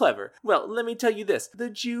acting clever. Well, let me tell you this. The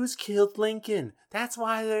Jews killed Lincoln. That's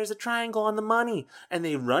why there's a triangle on the money. And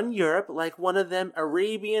they run Europe like one of them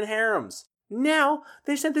Arabian harems. Now,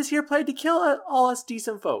 they sent this here plague to kill all us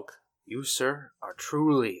decent folk. You, sir, are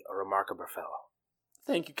truly a remarkable fellow.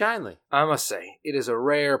 Thank you kindly. I must say, it is a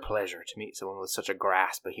rare pleasure to meet someone with such a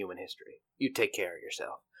grasp of human history. You take care of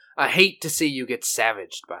yourself. I hate to see you get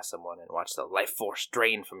savaged by someone and watch the life force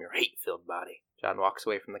drain from your hate-filled body. John walks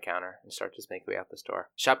away from the counter and starts his make way out the store.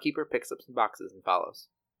 Shopkeeper picks up some boxes and follows.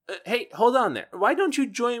 Hey, hold on there. Why don't you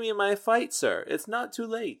join me in my fight, sir? It's not too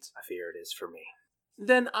late. I fear it is for me.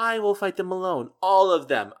 Then I will fight them alone. All of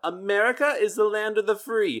them. America is the land of the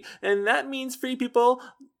free. And that means free people.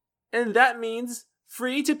 And that means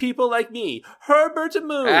free to people like me. Herbert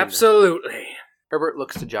Moon. Absolutely. Herbert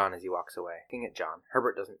looks to John as he walks away. Looking at John,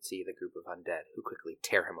 Herbert doesn't see the group of undead, who quickly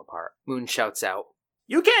tear him apart. Moon shouts out,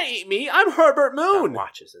 You can't eat me! I'm Herbert John Moon!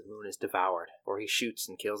 watches as Moon is devoured, for he shoots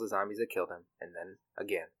and kills the zombies that killed him, and then,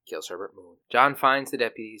 again, kills Herbert Moon. John finds the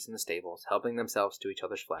deputies in the stables, helping themselves to each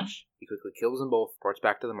other's flesh. He quickly kills them both, reports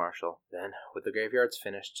back to the marshal. Then, with the graveyards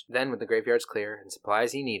clear and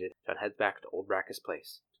supplies he needed, John heads back to Old Brackus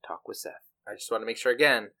Place to talk with Seth. I just want to make sure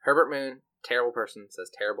again, Herbert Moon, terrible person, says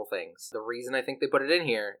terrible things. The reason I think they put it in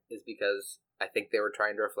here is because I think they were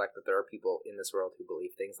trying to reflect that there are people in this world who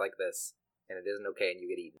believe things like this, and it isn't okay and you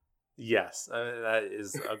get eaten. Yes, that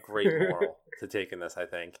is a great moral to take in this, I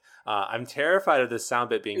think. I'm terrified of this sound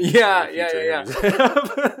bit being used in the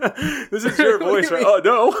future. This is your voice, right? Oh,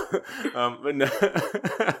 no. But no.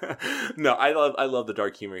 No, I love the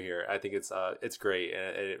dark humor here. I think it's great,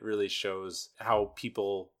 and it really shows how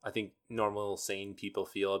people, I think, normal, sane people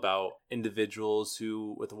feel about individuals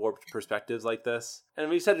who with warped perspectives like this. And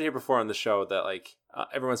we've said it here before on the show that like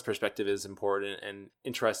everyone's perspective is important and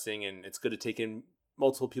interesting, and it's good to take in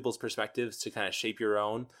multiple people's perspectives to kind of shape your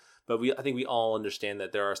own. But I think we all understand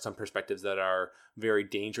that there are some perspectives that are very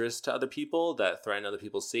dangerous to other people, that threaten other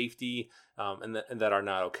people's safety, and that are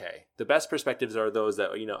not okay. The best perspectives are those that,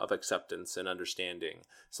 of acceptance and understanding,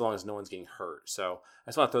 so long as no one's getting hurt. So I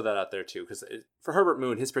just want to throw that out there too, because for Herbert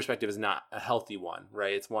Moon, his perspective is not a healthy one,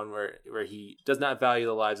 right? It's one where he does not value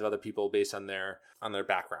the lives of other people based on their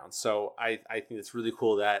background. So I think it's really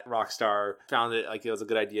cool that Rockstar found it like it was a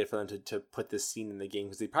good idea for them to put this scene in the game,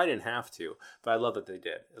 because they probably didn't have to, but I love that they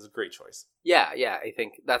did. It was a great choice. Yeah, I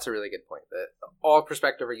think that's a really good point, that all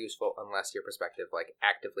perspective are useful unless your perspective like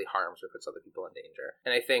actively harms or puts other people in danger.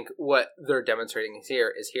 And I think what they're demonstrating is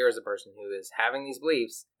here is a person who is having these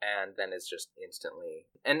beliefs and then is just instantly...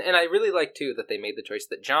 And I really like, too, that they made the choice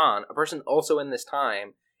that John, a person also in this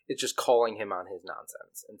time, is just calling him on his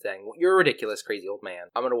nonsense and saying, well, you're a ridiculous, crazy old man.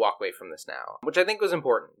 I'm going to walk away from this now. Which I think was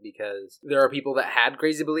important, because there are people that had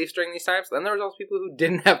crazy beliefs during these times. Then there was also people who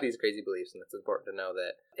didn't have these crazy beliefs, and it's important to know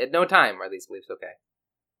that at no time are these beliefs okay.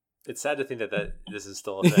 It's sad to think that this is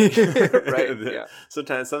still a thing. Right, yeah.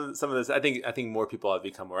 Sometimes some of this, I think more people have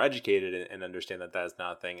become more educated and understand that is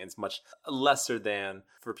not a thing. It's much lesser than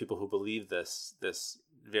for people who believe this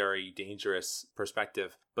very dangerous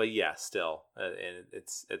perspective. But yeah, still, and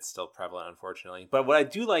it's still prevalent, unfortunately. But what I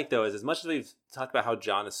do like, though, is as much as we've talked about how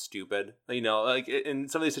John is stupid, like in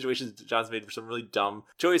some of these situations, John's made some really dumb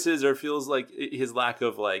choices, or feels like his lack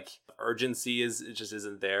of like urgency just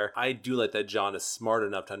isn't there. I do like that John is smart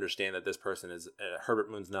enough to understand that this person is Herbert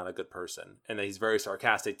Moon's not a good person, and that he's very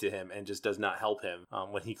sarcastic to him and just does not help him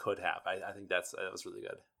when he could have. I think that was really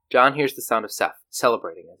good. John hears the sound of Seth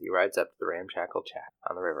celebrating as he rides up to the ramshackle shack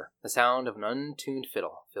on the river. The sound of an untuned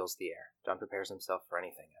fiddle fills the air. John prepares himself for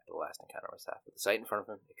anything after the last encounter with Seth, but the sight in front of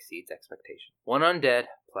him exceeds expectation. One undead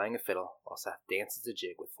playing a fiddle while Seth dances a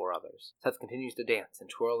jig with 4 others. Seth continues to dance and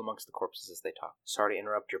twirl amongst the corpses as they talk. Sorry to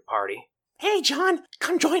interrupt your party. Hey, John,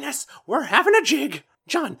 come join us. We're having a jig.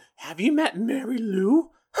 John, have you met Mary Lou?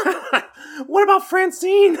 What about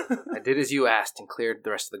Francine? I did as you asked and cleared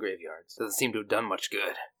the rest of the graveyards. Doesn't seem to have done much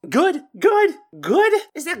good. Good?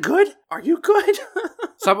 Is that good? Are you good?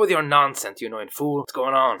 Stop with your nonsense, you annoying fool. What's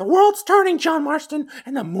going on? The world's turning, John Marston,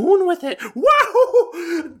 and the moon with it.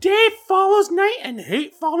 Whoa! Day follows night and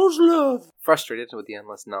hate follows love. Frustrated with the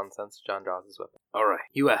endless nonsense, John draws his weapon. Alright,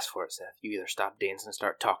 you asked for it, Seth. You either stop dancing and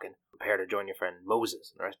start talking, or prepare to join your friend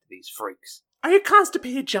Moses and the rest of these freaks. Are you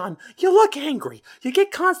constipated, John? You look angry. You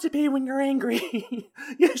get constipated when you're angry.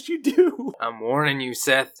 Yes, you do. I'm warning you,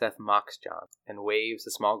 Seth. Seth mocks John and waves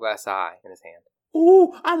a small glass eye in his hand.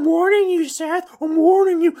 Ooh, I'm warning you, Seth. I'm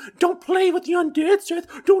warning you. Don't play with the undead,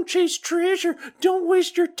 Seth. Don't chase treasure. Don't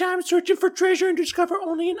waste your time searching for treasure and discover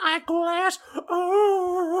only an eyeglass.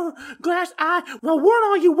 Oh, glass eye. Well, warn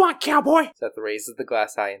all you want, cowboy. Seth raises the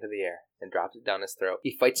glass eye into the air and drops it down his throat.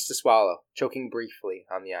 He fights to swallow, choking briefly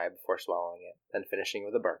on the eye before swallowing it, then finishing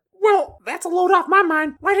with a burp. Well, that's a load off my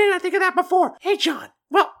mind. Why didn't I think of that before? Hey, John.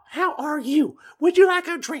 Well, how are you? Would you like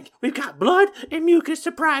a drink? We've got blood and mucus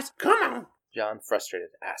surprise. Come on. John, frustrated,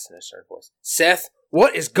 asked in a stern voice. Seth,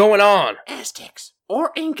 what is going on? Aztecs.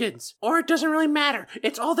 Or Incans. Or it doesn't really matter.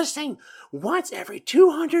 It's all the same. Once every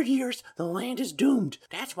 200 years, the land is doomed.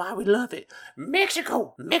 That's why we love it.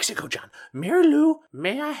 Mexico, John. Mary Lou,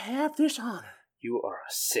 may I have this honor? You are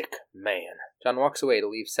a sick man. John walks away to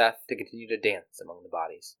leave Seth to continue to dance among the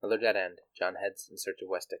bodies. Another dead end. John heads in search of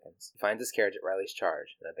West Dickens. He finds his carriage at Riley's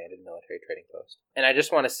Charge, an abandoned military trading post. And I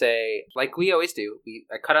just want to say, like we always do,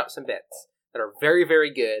 I cut out some bits that are very,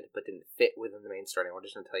 very good, but didn't fit within the main story. We're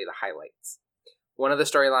just going to tell you the highlights. One of the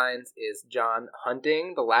storylines is John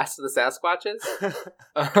hunting the last of the Sasquatches.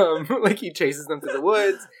 Like, he chases them through the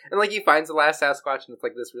woods, and, like, he finds the last Sasquatch, and it's,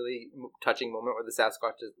 like, this really touching moment where the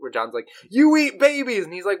Sasquatch is, where John's like, you eat babies!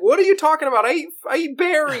 And he's like, what are you talking about? I eat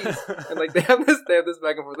berries! And, like, they have this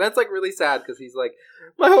back and forth. That's, like, really sad, because he's like,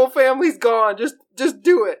 my whole family's gone, just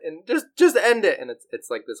do it, and just end it. And it's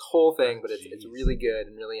like this whole thing, but it's really good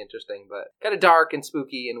and really interesting, but kind of dark and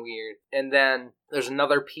spooky and weird. And then there's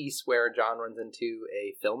another piece where John runs into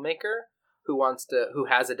a filmmaker who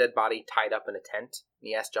has a dead body tied up in a tent, and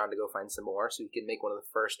he asks John to go find some more so he can make one of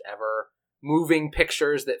the first ever moving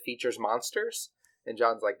pictures that features monsters. And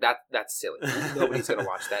John's like, that's silly. Nobody's going to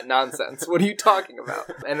watch that nonsense. What are you talking about?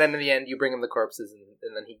 And then in the end, you bring him the corpses,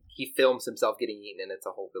 and then he films himself getting eaten, and it's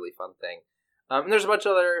a whole really fun thing. And there's a bunch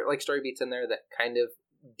of other like story beats in there that kind of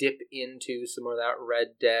dip into some of that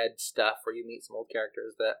Red Dead stuff where you meet some old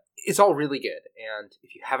characters. That it's all really good. And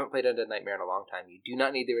if you haven't played Undead Nightmare in a long time, you do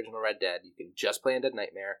not need the original Red Dead. You can just play Undead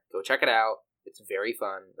Nightmare. Go check it out. It's very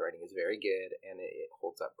fun. The writing is very good, and it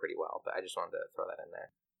holds up pretty well. But I just wanted to throw that in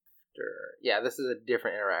there. Yeah, this is a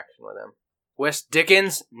different interaction with him. West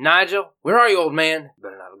Dickens, Nigel, where are you, old man? You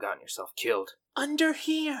better not have gotten yourself killed. Under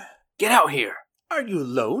here. Get out here. Are you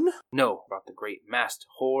alone? No, brought the great massed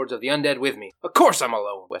hordes of the undead with me. Of course I'm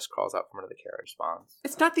alone. West crawls out from under the carriage, responds.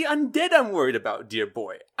 It's not the undead I'm worried about, dear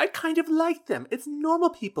boy. I kind of like them. It's normal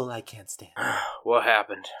people I can't stand. What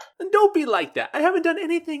happened? And don't be like that. I haven't done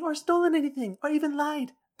anything or stolen anything or even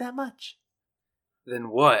lied that much. Then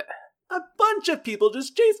what? A bunch of people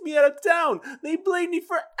just chased me out of town. They blamed me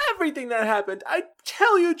for everything that happened. I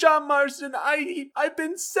tell you, John Marston, I've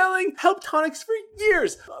been selling help tonics for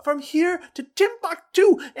years. From here to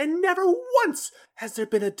Timbuktu, and never once has there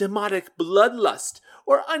been a demonic bloodlust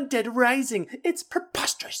or undead rising. It's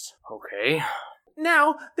preposterous. Okay.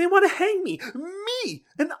 Now they want to hang me. Me,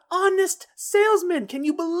 an honest salesman. Can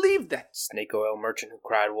you believe that? Snake oil merchant who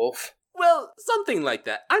cried wolf. Well, something like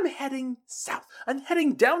that. I'm heading south. I'm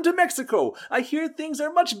heading down to Mexico. I hear things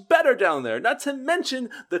are much better down there, not to mention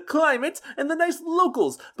the climate and the nice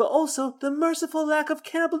locals, but also the merciful lack of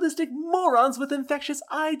cannibalistic morons with infectious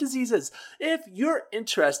eye diseases. If you're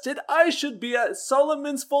interested, I should be at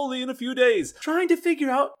Solomon's Folly in a few days, trying to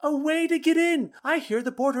figure out a way to get in. I hear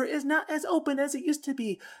the border is not as open as it used to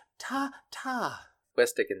be. Ta-ta.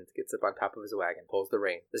 West Dickens gets up on top of his wagon, pulls the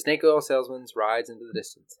rein. The snake oil salesman rides into the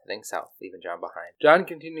distance, heading south, leaving John behind. John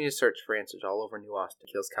continues his search for answers all over New Austin,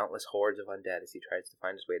 kills countless hordes of undead as he tries to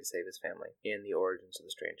find his way to save his family, and the origins of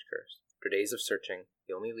the strange curse. After days of searching,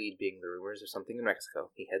 the only lead being the rumors of something in Mexico,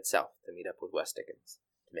 he heads south to meet up with West Dickens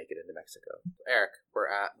to make it into Mexico. Eric, we're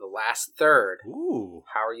at the last third. Ooh.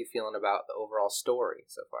 How are you feeling about the overall story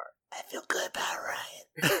so far? I feel good about Ryan.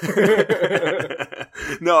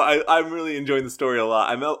 No, I'm really enjoying the story a lot.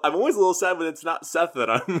 I'm always a little sad when it's not Seth that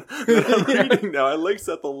I'm reading now. I like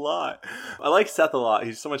Seth a lot.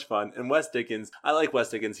 He's so much fun. And Wes Dickens, I like Wes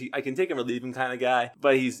Dickens. I can take him or leave him kind of guy,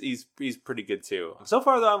 but he's pretty good too. So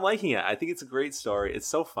far though, I'm liking it. I think it's a great story. It's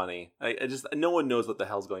so funny. I just no one knows what the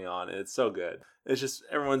hell's going on, and it's so good. It's just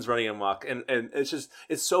everyone's running amok, and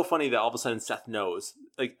it's so funny that all of a sudden Seth knows.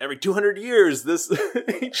 Like every 200 years, this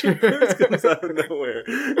ancient curse comes out of nowhere.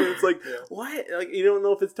 And it's like, what? Like you don't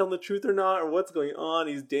know if it's telling the truth or not, or what's going on.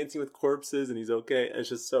 He's dancing with corpses, and he's okay. It's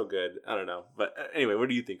just so good. I don't know, but anyway, what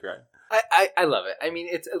do you think, Ryan? I love it. I mean,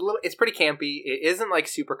 it's pretty campy. It isn't like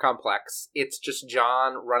super complex. It's just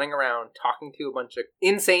John running around talking to a bunch of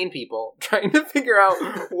insane people, trying to figure out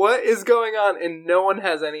what is going on, and no one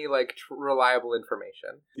has any like reliable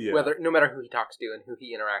information. Yeah. No matter who he talks to and who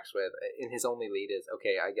he interacts with, and his only lead is,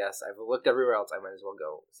 okay, I guess I've looked everywhere else. I might as well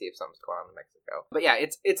go see if something's going on in Mexico. But yeah,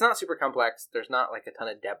 it's not super complex. There's not like a ton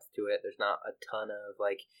of depth to it. There's not a ton of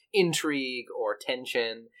like intrigue or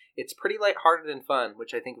tension. It's pretty lighthearted and fun,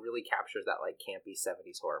 which I think really captures that like campy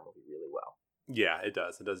 70s horror movie really well. Yeah, it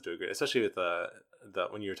does. It does do a good, especially with the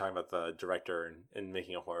when you were talking about the director and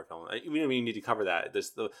making a horror film. We don't even need to cover that.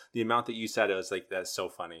 There's the amount that you said, it was like, that's so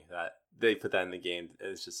funny that they put that in the game.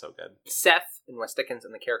 It's just so good. Seth and Wes Dickens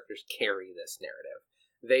and the characters carry this narrative.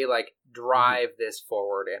 They like drive this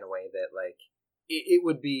forward in a way that like it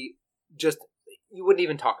would be just, you wouldn't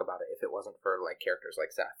even talk about it if it wasn't for like characters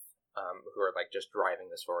like Seth. Who are like just driving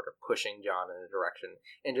this forward or pushing John in a direction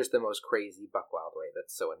in just the most crazy buck wild way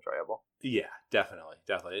that's so enjoyable. Yeah, definitely.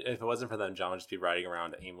 If it wasn't for them, John would just be riding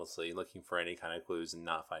around aimlessly looking for any kind of clues and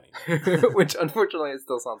not finding them. Which unfortunately it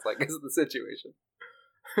still sounds like is the situation.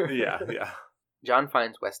 Yeah. John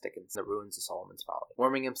finds Wes Dickens in the ruins of Solomon's Folly,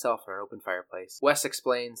 warming himself in an open fireplace. Wes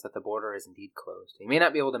explains that the border is indeed closed. He may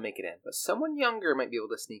not be able to make it in, but someone younger might be able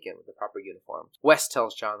to sneak in with the proper uniforms. Wes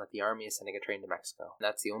tells John that the army is sending a train to Mexico, and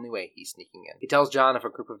that's the only way he's sneaking in. He tells John of a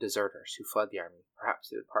group of deserters who fled the army. Perhaps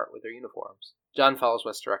they would part with their uniforms. John follows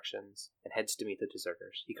Wes' directions and heads to meet the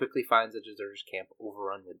deserters. He quickly finds the deserters' camp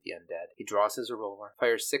overrun with the undead. He draws his revolver,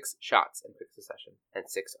 fires 6 shots in quick succession, and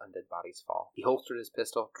 6 undead bodies fall. He holsters his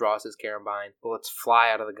pistol, draws his carabine. Bullets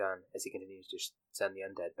fly out of the gun as he continues to send the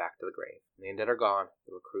undead back to the grave. When the undead are gone,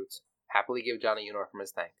 the recruits happily give John a uniform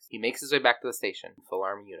as thanks. He makes his way back to the station in full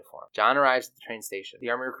army uniform. John arrives at the train station. The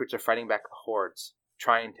army recruits are fighting back the hordes,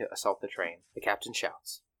 trying to assault the train. The captain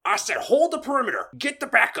shouts, I said, hold the perimeter. Get the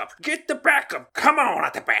backup. Come on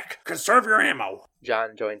at the back. Conserve your ammo.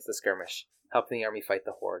 John joins the skirmish, helping the army fight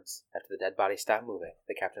the hordes. After the dead bodies stop moving,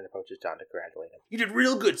 the captain approaches John to congratulate him. You did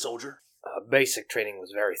real good, soldier. Basic training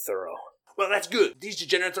was very thorough. Well, that's good. These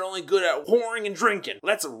degenerates are only good at whoring and drinking.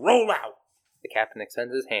 Let's roll out. The captain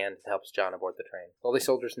extends his hand and helps John aboard the train. While the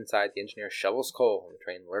soldiers inside, the engineer shovels coal and the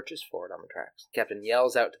train lurches forward on the tracks. The captain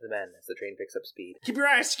yells out to the men as the train picks up speed. Keep your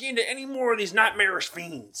eyes skinned to any more of these nightmarish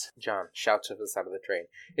fiends. John shouts over the side of the train.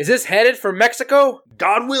 Is this headed for Mexico?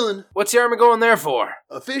 God willing. What's the army going there for?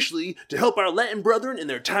 Officially, to help our Latin brethren in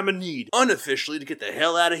their time of need. Unofficially, to get the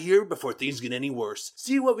hell out of here before things get any worse.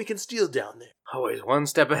 See what we can steal down there. Always one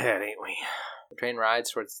step ahead, ain't we? The train rides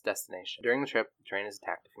towards its destination. During the trip, the train is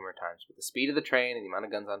attacked a few more times, but the speed of the train and the amount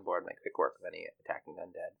of guns on board make quick work of any attacking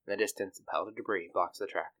undead. In the distance, a pile of debris blocks the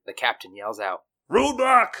track. The captain yells out,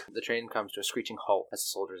 Roadblock! The train comes to a screeching halt as the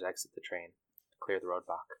soldiers exit the train to clear the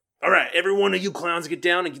roadblock. All right, every one of you clowns get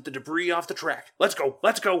down and get the debris off the track. Let's go.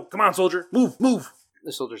 Come on, soldier. Move.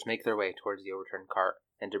 The soldiers make their way towards the overturned cart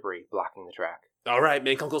and debris blocking the track. All right,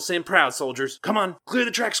 make Uncle Sam proud, soldiers. Come on, clear the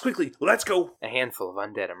tracks quickly. Let's go. A handful of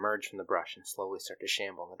undead emerge from the brush and slowly start to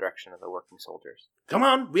shamble in the direction of the working soldiers. Come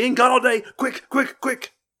on, we ain't got all day. Quick.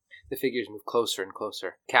 The figures move closer and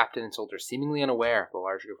closer. Captain and soldiers, seemingly unaware of the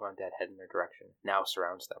large group of undead heading in their direction, now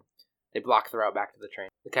surrounds them. They block the route back to the train.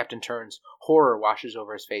 The captain turns. Horror washes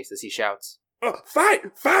over his face as he shouts, Fight!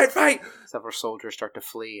 Several soldiers start to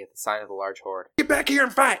flee at the sign of the large horde. Get back here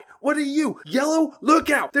and fight! What are you? Yellow?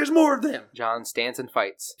 Look out! There's more of them! John stands and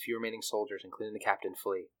fights. A few remaining soldiers, including the captain,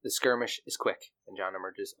 flee. The skirmish is quick, and John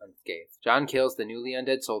emerges unscathed. John kills the newly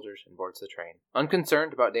undead soldiers and boards the train.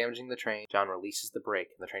 Unconcerned about damaging the train, John releases the brake,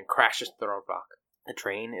 and the train crashes to the roadblock. The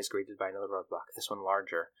train is greeted by another roadblock, this one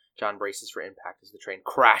larger. John braces for impact as the train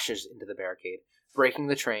crashes into the barricade, breaking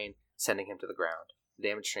the train, sending him to the ground. The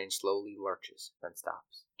damaged train slowly lurches, then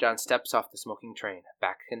stops. John steps off the smoking train,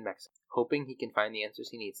 back in Mexico. Hoping he can find the answers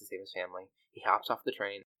he needs to save his family, he hops off the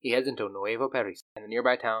train. He heads into Nuevo Paris and the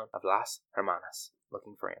nearby town of Las Hermanas,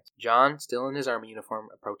 looking for answers. John, still in his army uniform,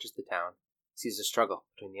 approaches the town. He sees a struggle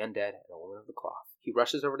between the undead and a woman of the cloth. He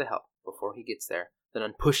rushes over to help. Before he gets there, the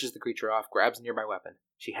nun pushes the creature off, grabs a nearby weapon.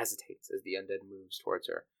 She hesitates as the undead moves towards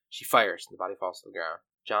her. She fires, and the body falls to the ground.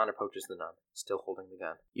 John approaches the nun, still holding the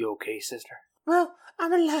gun. You okay, sister? Well,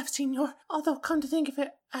 I'm alive, senor. Although, come to think of it,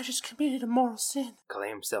 I just committed a mortal sin.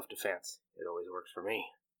 Claim self-defense. It always works for me.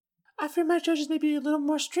 I fear my judges may be a little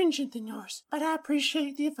more stringent than yours, but I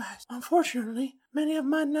appreciate the advice. Unfortunately, many of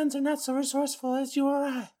my nuns are not so resourceful as you or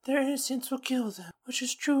I. Their innocence will kill them, which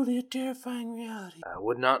is truly a terrifying reality. I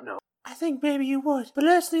would not know. I think maybe you would, but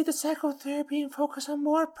let's leave the psychotherapy and focus on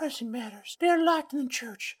more pressing matters. They are locked in the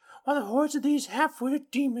church, while the hordes of these half-witted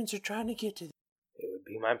demons are trying to get to them. It would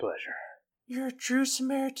be my pleasure. You're a true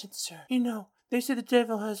Samaritan, sir. You know, they say the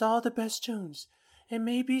devil has all the best tunes. It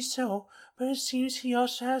may be so, but it seems he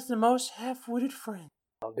also has the most half-witted friends.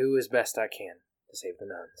 I'll do as best I can to save the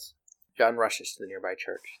nuns. John rushes to the nearby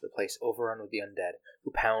church, the place overrun with the undead,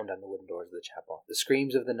 who pound on the wooden doors of the chapel. The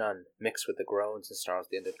screams of the nun mix with the groans and snarls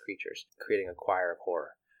of the undead creatures, creating a choir of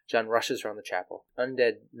horror. John rushes around the chapel.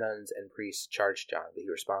 Undead nuns and priests charge John, but he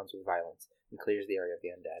responds with violence and clears the area of the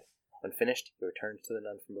undead. When finished, he returns to the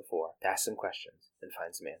nun from before, to ask some questions, and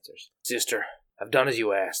find some answers. Sister, I've done as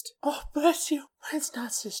you asked. Oh, bless you. It's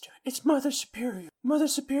not sister. It's Mother Superior. Mother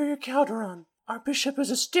Superior Calderon. Our bishop is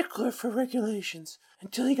a stickler for regulations.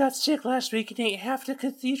 Until he got sick last week and ate half the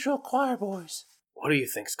cathedral choir boys. What do you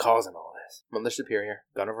think's causing all this? Mother Superior,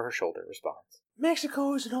 gun over her shoulder, responds.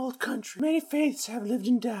 Mexico is an old country. Many faiths have lived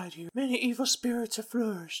and died here. Many evil spirits have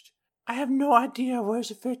flourished. I have no idea what is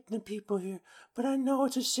affecting the people here, but I know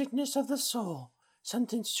it's a sickness of the soul.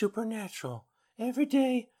 Something supernatural. Every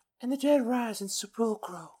day, and the dead rise and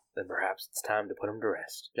sepulchro. Then perhaps it's time to put him to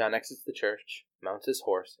rest. John exits the church, mounts his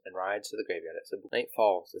horse, and rides to the graveyard at sepulchro. Night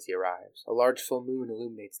falls as he arrives. A large full moon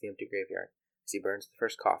illuminates the empty graveyard. As he burns the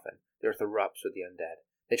first coffin, the earth erupts with the undead.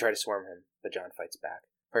 They try to swarm him, but John fights back,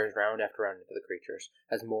 fires round after round into the creatures,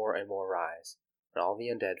 as more and more rise. When all the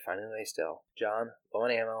undead finally lay still, John, low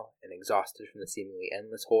on ammo and exhausted from the seemingly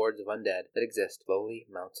endless hordes of undead that exist, slowly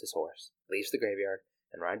mounts his horse, leaves the graveyard,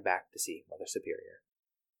 and rides back to see Mother Superior.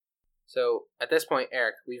 So, at this point,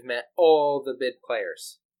 Eric, we've met all the bid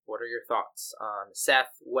players. What are your thoughts on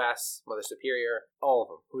Seth, Wes, Mother Superior, all of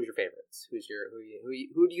them? Who's your favorites?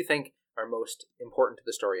 Who do you think are most important to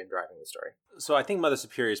the story and driving the story? So I think Mother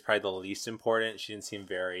Superior is probably the least important. She didn't seem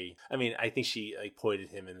very... I mean, I think she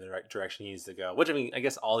pointed him in the right direction he needs to go, which, I mean, I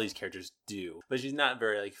guess all these characters do, but she's not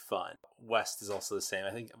very fun. West is also the same.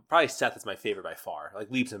 I think probably Seth is my favorite by far.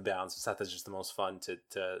 Leaps and bounds. Seth is just the most fun to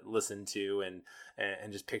listen to and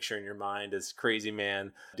just picture in your mind as crazy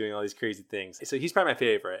man doing all these crazy things. So he's probably my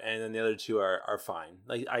favorite, and then the other two are fine.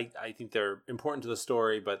 I think they're important to the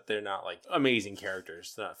story, but they're not amazing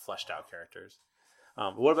characters. They're not fleshed out characters.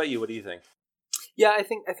 But what about you? What do you think? Yeah, I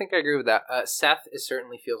think I agree with that. Seth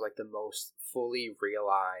certainly feels like the most fully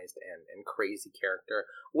realized and crazy character.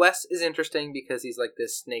 Wes is interesting because he's like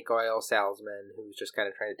this snake oil salesman who's just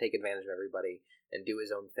kind of trying to take advantage of everybody and do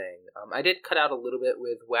his own thing. I did cut out a little bit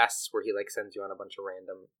with Wes where he sends you on a bunch of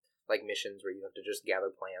random missions where you have to just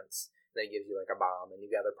gather plants. And then he gives you a bomb, and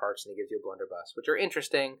you gather parts, and he gives you a blunderbuss, which are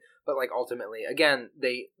interesting, but ultimately, again,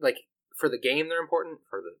 they for the game they're important.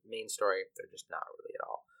 For the main story, they're just not really at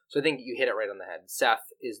all. So I think you hit it right on the head.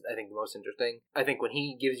 Seth is, I think, the most interesting. I think when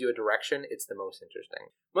he gives you a direction, it's the most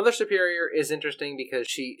interesting. Mother Superior is interesting because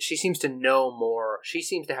she seems to know more. She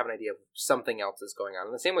seems to have an idea of something else is going on.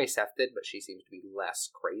 In the same way Seth did, but she seems to be less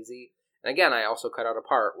crazy. And again, I also cut out a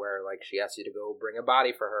part where she asks you to go bring a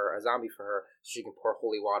body for her, a zombie for her, so she can pour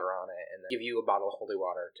holy water on it and then give you a bottle of holy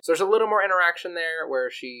water. So there's a little more interaction there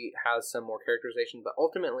where she has some more characterization, but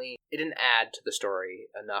ultimately it didn't add to the story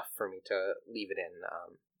enough for me to leave it in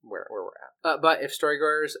where we're at. But if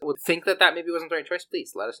storygoers would think that maybe wasn't the right choice,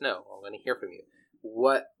 please let us know. I'm going to hear from you.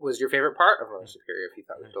 What was your favorite part of Mother Superior if you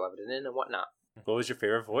thought we should have it in, and what not? What was your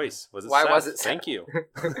favorite voice? Was it Why Seth? was it Seth? Thank you.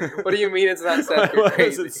 What do you mean it's not Seth? You're Why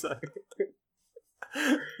crazy. was it Seth?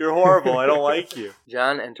 You're horrible. I don't like you.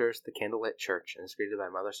 John enters the candlelit church and is greeted by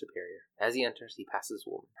Mother Superior. As he enters, he passes a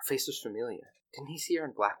woman. Her face was familiar. Didn't he see her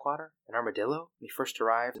in Blackwater? In Armadillo? When he first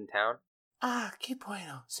arrived in town? Ah, que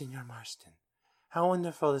bueno, Senor Marston. How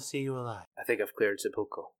wonderful to see you alive. I think I've cleared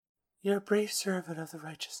sepulchro. You're a brave servant of the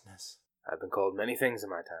righteousness. I've been called many things in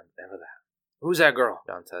my time, never that. Who's that girl?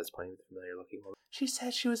 John says, pointing to the familiar-looking woman. She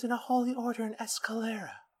said she was in a holy order in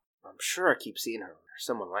Escalera. I'm sure I keep seeing her, or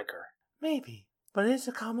someone like her. Maybe, but it is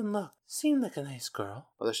a common look. Seemed like a nice girl.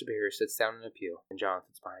 Mother Superior sits down in a pew, and John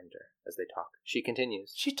sits behind her as they talk. She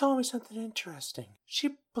continues. She told me something interesting.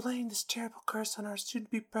 She blamed this terrible curse on our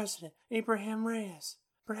soon-to-be president, Abraham Reyes.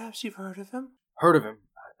 Perhaps you've heard of him? Heard of him.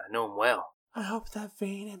 I know him well. I hope that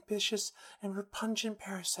vain, ambitious, and repugnant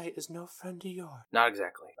parasite is no friend of yours. Not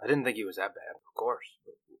exactly. I didn't think he was that bad, of course.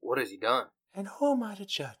 But what has he done? And who am I to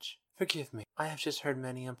judge? Forgive me. I have just heard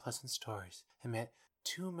many unpleasant stories, and met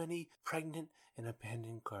too many pregnant and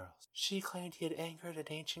abandoned girls. She claimed he had angered an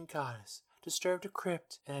ancient goddess, disturbed a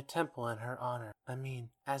crypt and a temple in her honor. I mean,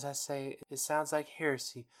 as I say, it sounds like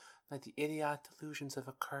heresy, like the idiotic delusions of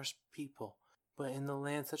a cursed people. But in a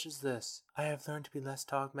land such as this, I have learned to be less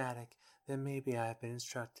dogmatic than maybe I have been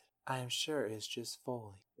instructed. I am sure it is just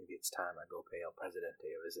folly. Maybe it's time I go pay El Presidente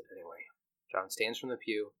a visit anyway. John stands from the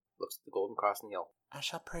pew, looks at the golden cross and the altar. I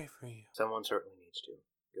shall pray for you. Someone certainly needs to.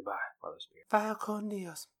 Goodbye, Mother Spear. Vaya con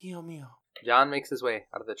Dios, hijo mío. John makes his way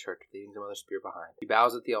out of the church, leaving the Mother Spear behind. He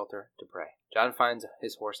bows at the altar to pray. John finds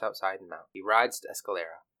his horse outside and mounts. He rides to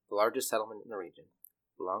Escalera, the largest settlement in the region.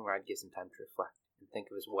 The long ride gives him time to reflect and think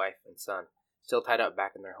of his wife and son, still tied up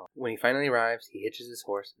back in their home. When he finally arrives, he hitches his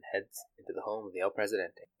horse and heads into the home of the El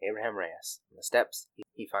Presidente, Abraham Reyes. On the steps,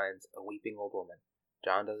 he finds a weeping old woman.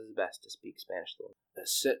 John does his best to speak Spanish to her.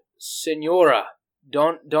 Señora,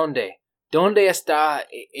 ¿Dónde está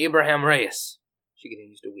Abraham Reyes? She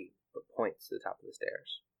continues to weep, but points to the top of the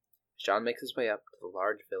stairs. As John makes his way up to the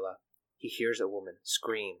large villa, he hears a woman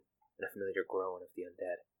scream and a familiar groan of the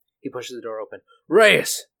undead. He pushes the door open.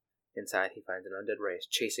 Reyes! Inside, he finds an undead Reyes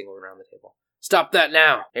chasing a woman around the table. Stop that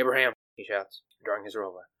now, Abraham! He shouts, drawing his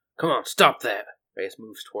revolver. Come on, stop that! Reyes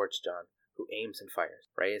moves towards John, who aims and fires.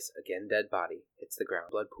 Reyes' again dead body hits the ground.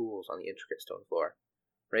 Blood pools on the intricate stone floor.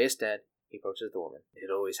 Reyes dead. He approaches the woman. He'd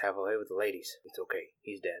always have a way with the ladies. It's okay.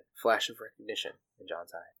 He's dead. Flash of recognition in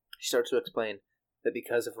John's eye. She starts to explain that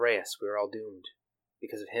because of Reyes, we are all doomed.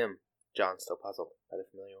 Because of him. John, still puzzled by the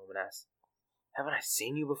familiar woman, asks, Haven't I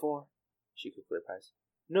seen you before? She quickly replies,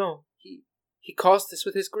 No, he caused this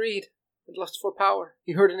with his greed and lust for power.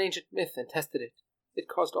 He heard an ancient myth and tested it. It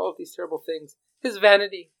caused all of these terrible things. His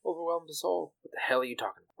vanity overwhelmed us all. What the hell are you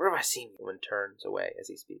talking about? Where have I seen you? The woman turns away as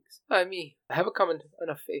he speaks. I have a common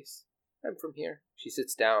enough face. I'm from here. She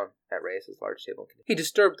sits down at Reyes' large table. He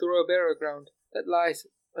disturbed the royal burial ground that lies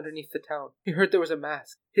underneath the town. He heard there was a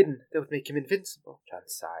mask hidden that would make him invincible. John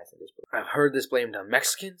sighs and disbelieves. I've heard this blamed on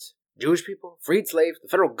Mexicans, Jewish people, freed slaves, the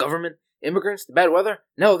federal government, immigrants, the bad weather.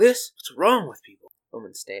 Now this? What's wrong with people? The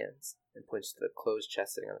woman stands and points to the closed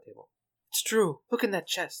chest sitting on the table. It's true. Look in that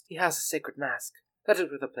chest. He has a sacred mask. That is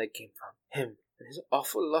where the plague came from. Him and his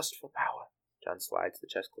awful lust for power. John slides the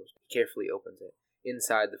chest closed. He carefully opens it.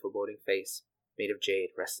 Inside, the foreboding face, made of jade,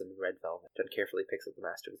 rests in red velvet. John carefully picks up the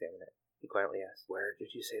mask to examine it. He quietly asks, Where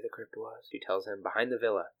did you say the crypt was? She tells him, Behind the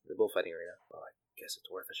villa, in the bullfighting arena. Well, I guess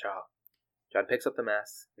it's worth a shot. John picks up the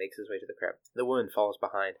mask, makes his way to the crypt. The woman follows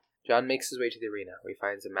behind. John makes his way to the arena, where he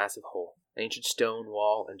finds a massive hole, an ancient stone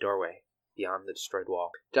wall and doorway beyond the destroyed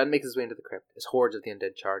wall. John makes his way into the crypt, as hordes of the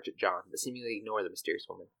undead charge at John, but seemingly ignore the mysterious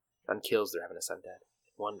woman. John kills the ravenous undead,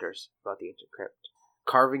 and wonders about the ancient crypt.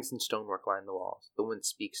 Carvings and stonework line the walls. The woman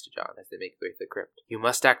speaks to John as they make their way to the crypt. You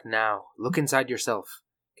must act now. Look inside yourself.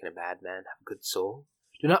 Can a bad man have a good soul?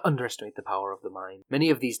 Do not underestimate the power of the mind. Many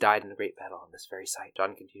of these died in a great battle on this very site.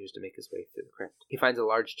 John continues to make his way through the crypt. He finds a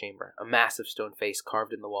large chamber, a massive stone face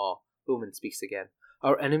carved in the wall. The woman speaks again.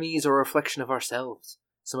 Our enemies are a reflection of ourselves.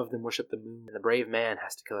 Some of them worship the moon, and the brave man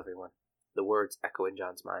has to kill everyone. The words echo in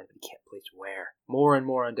John's mind, but he can't place where. More and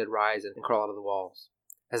more undead rise and crawl out of the walls.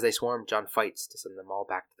 As they swarm, John fights to send them all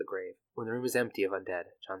back to the grave. When the room is empty of undead,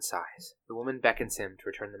 John sighs. The woman beckons him to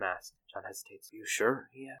return the mask. John hesitates. Are you sure?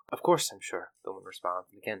 Yeah. Of course I'm sure, the woman responds,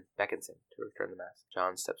 and again beckons him to return the mask.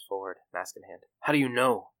 John steps forward, mask in hand. How do you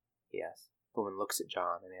know? He asks. The woman looks at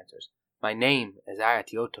John and answers. My name is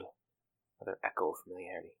Ayatiotl. Another echo of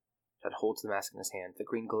familiarity. John holds the mask in his hand, the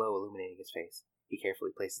green glow illuminating his face. He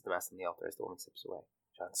carefully places the mask on the altar as the woman steps away.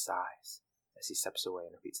 John sighs as he steps away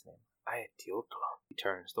and repeats the name. Ayatiotl. He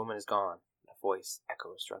turns. The woman is gone. A voice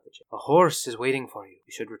echoes throughout the chamber. A horse is waiting for you.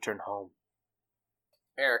 You should return home.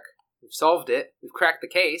 Eric, we've solved it. We've cracked the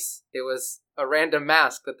case. It was a random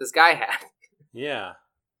mask that this guy had. Yeah.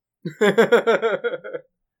 I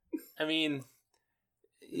mean,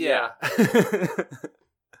 yeah.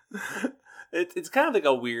 It's kind of like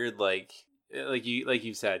a weird, like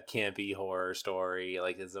you said, campy horror story.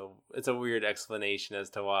 Like it's a weird explanation as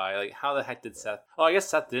to why. Like, how the heck did Seth? Oh, I guess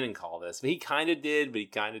Seth didn't call this, but he kind of did, but he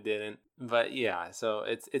kind of didn't. But yeah, so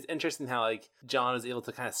it's interesting how like John was able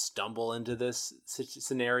to kind of stumble into this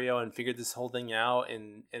scenario and figure this whole thing out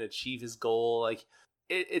and achieve his goal. Like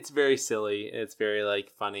it's very silly and it's very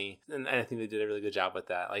like funny, and I think they did a really good job with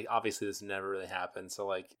that. Like obviously this never really happened, so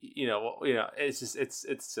like you know it's just it's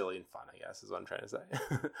silly and fun, I guess is what I'm trying to say.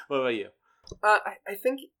 What about you? I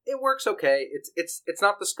think it works okay. It's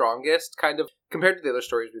not the strongest kind of compared to the other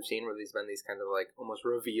stories we've seen where there's been these kind of like almost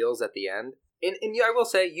reveals at the end. And yeah, I will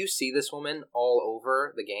say you see this woman all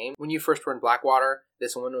over the game. When you first were in Blackwater,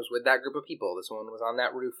 this woman was with that group of people. This woman was on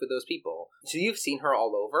that roof with those people. So you've seen her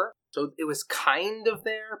all over. So it was kind of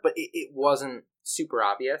there, but it wasn't super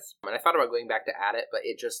obvious. And I thought about going back to add it, but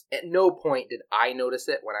it just at no point did I notice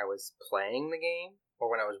it when I was playing the game. Or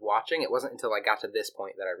when I was watching, it wasn't until I got to this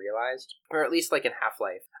point that I realized, or at least like in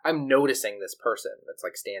Half-Life, I'm noticing this person that's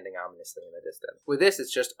like standing ominously in the distance. With this,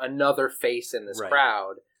 it's just another face in this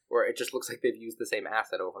crowd, where it just looks like they've used the same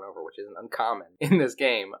asset over and over, which isn't uncommon in this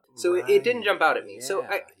game. So it didn't jump out at me. So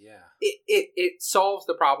it solves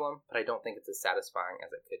the problem, but I don't think it's as satisfying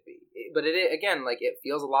as it could be. But again, like it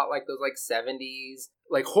feels a lot like those like 70s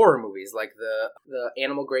like horror movies, like the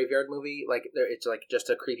Animal Graveyard movie. Like it's like just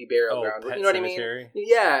a creepy burial ground. Pet You know what Cemetery? I mean?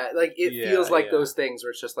 Yeah, like it feels like those things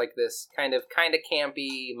where it's just like this kind of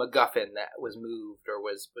campy MacGuffin that was moved or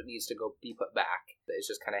but needs to go be put back. It's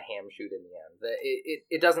just kind of ham shoot in the end.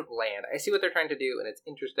 It doesn't land. I see what they're trying to do, and it's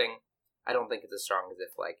interesting. I don't think it's as strong as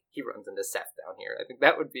if like he runs into Seth down here. I think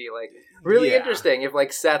that would be like really interesting if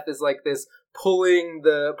like Seth is like this pulling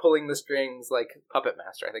the strings like puppet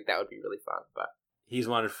master. I think that would be really fun. But he's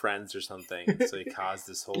wanted friends or something, so he caused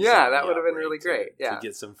this whole that would have been really great. To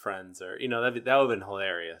get some friends, or that would have been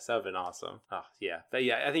hilarious. That would have been awesome. Oh yeah, but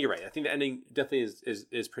yeah, I think you're right. I think the ending definitely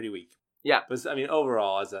is pretty weak. Yeah, but I mean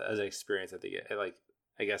overall as an experience, I think it like.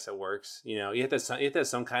 I guess it works. You have to have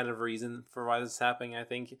some kind of reason for why this is happening. I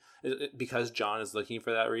think because John is looking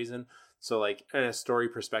for that reason. So, like in a story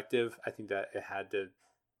perspective, I think that it had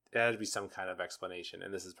to be some kind of explanation,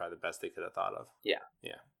 and this is probably the best they could have thought of. Yeah.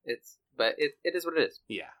 It is what it is.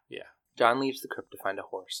 Yeah. John leaves the crypt to find a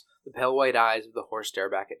horse. The pale white eyes of the horse stare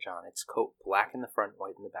back at John. Its coat black in the front,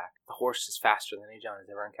 white in the back. The horse is faster than any John has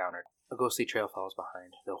ever encountered. A ghostly trail follows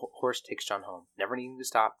behind. The horse takes John home, never needing to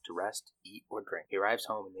stop to rest, eat, or drink. He arrives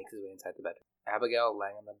home and makes his way inside the bedroom. Abigail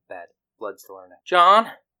lying on the bed, blood still on her neck. John,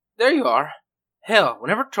 there you are. Hell,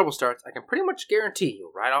 whenever trouble starts, I can pretty much guarantee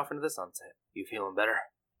you'll ride off into the sunset. You feeling better?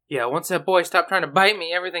 Yeah, once that boy stopped trying to bite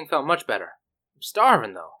me, everything felt much better. I'm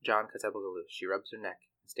starving, though. John cuts Abigail loose. She rubs her neck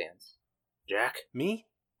and stands. Jack? Me?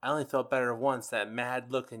 I only felt better once that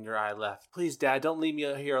mad look in your eye left. Please, Dad, don't leave me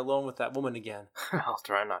here alone with that woman again. I'll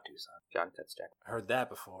try not to, son. John cuts Jack. I heard that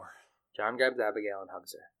before. John grabs Abigail and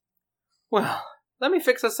hugs her. Well, let me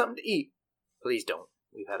fix us something to eat. Please don't.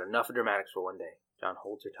 We've had enough of dramatics for one day. John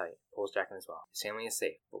holds her tight, pulls Jack in as well. His family is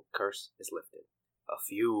safe. The curse is lifted. A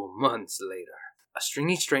few months later, a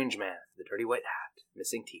stringy strange man with a dirty white hat,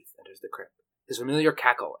 missing teeth, enters the crypt. His familiar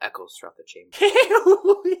cackle echoes throughout the chamber.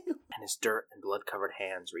 And his dirt and blood-covered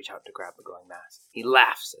hands reach out to grab the glowing mask. He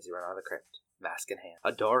laughs as he runs out of the crypt, mask in hand.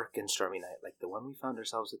 A dark and stormy night like the one we found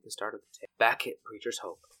ourselves at the start of the tale. Back hit Preacher's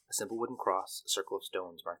Hope. A simple wooden cross, a circle of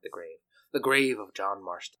stones mark the grave. The grave of John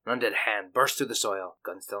Marston. An undead hand bursts through the soil,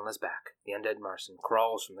 gun still in his back. The undead Marston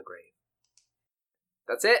crawls from the grave.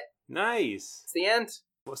 That's it. Nice. It's the end.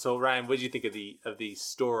 So Ryan, what did you think of the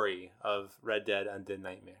story of Red Dead Undead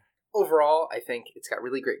Nightmare? Overall, I think it's got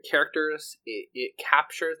really great characters. It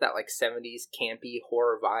captures that like 70s campy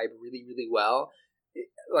horror vibe really, really well.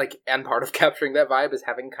 And part of capturing that vibe is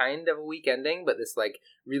having kind of a weak ending, but this like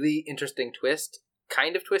really interesting twist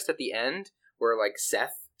at the end where like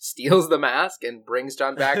Seth steals the mask and brings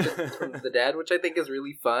John back from the dead, which I think is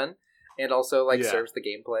really fun. And also, serves the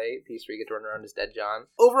gameplay piece where you get to run around as dead John.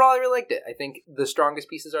 Overall, I really liked it. I think the strongest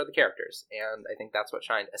pieces are the characters. And I think that's what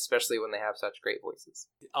shined, especially when they have such great voices.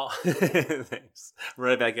 Oh, thanks.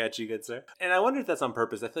 Right back at you, good sir. And I wonder if that's on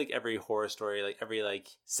purpose. I feel like every horror story, like every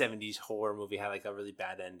 70s horror movie had like a really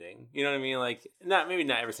bad ending. You know what I mean? Like, maybe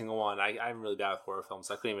not every single one. I'm really bad with horror films,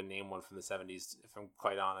 so I couldn't even name one from the 70s, if I'm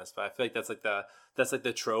quite honest. But I feel like that's like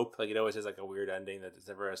the trope. Like, it always has like a weird ending that's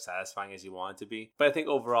never as satisfying as you want it to be. But I think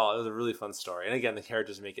overall, it was a really fun story. And again, the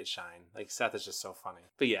characters make it shine. Like, Seth is just so funny.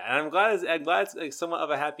 But yeah, and I'm glad it's like somewhat of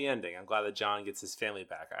a happy ending. I'm glad that John gets his family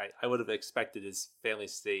back. I would have expected his family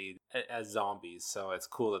stayed as zombies. So it's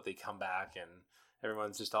cool that they come back and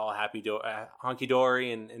everyone's just all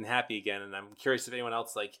honky-dory and happy again. And I'm curious if anyone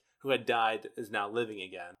else who had died is now living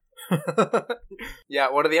again.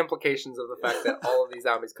 Yeah, what are the implications of the fact that all of these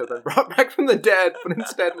zombies could have been brought back from the dead, but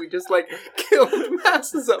instead we just killed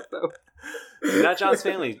masses of them? Not John's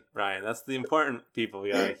family, Ryan. That's the important people.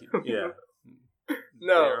 Yeah.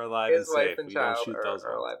 No, they're alive his and wife safe. and We child don't shoot those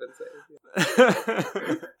are ones. alive and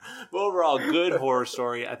safe. But overall, good horror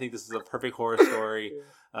story. I think this is a perfect horror story.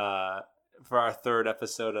 for our third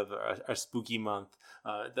episode of our spooky month.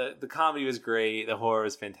 The comedy was great. The horror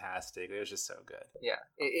was fantastic. It was just so good. Yeah,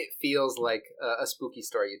 it feels like a spooky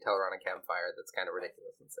story you tell around a campfire that's kind of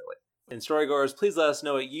ridiculous and silly. And storygoers, please let us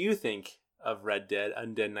know what you think of Red Dead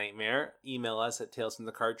Undead Nightmare. Email us at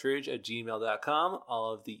talesfromthecartridge@gmail.com.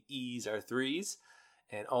 All of the E's are 3s.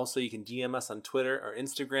 And also you can DM us on Twitter or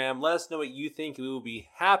Instagram. Let us know what you think. We will be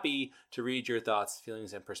happy to read your thoughts,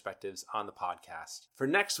 feelings, and perspectives on the podcast. For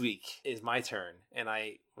next week is my turn, and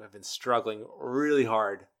I have been struggling really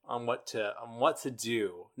hard on what to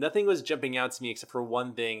do. Nothing was jumping out to me except for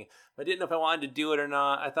one thing. I didn't know if I wanted to do it or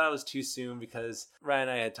not. I thought it was too soon because Ryan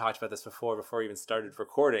and I had talked about this before we even started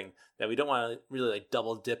recording, that we don't want to really like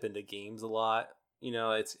double dip into games a lot. You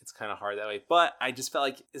know, it's kind of hard that way. But I just felt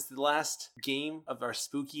like it's the last game of our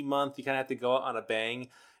spooky month. You kind of have to go out on a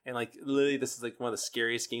bang. And like literally, this is like one of the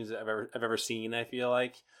scariest games I've ever seen. I feel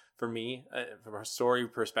like for me, from a story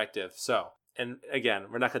perspective. So, and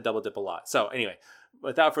again, we're not gonna double dip a lot. So anyway,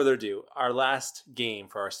 without further ado, our last game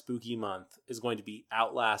for our spooky month is going to be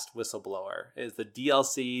Outlast Whistleblower. It's the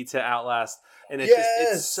DLC to Outlast, and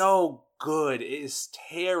it's so good. It is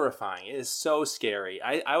terrifying. It is so scary.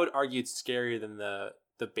 I would argue it's scarier than the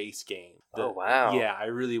base game. Oh, wow. Yeah, I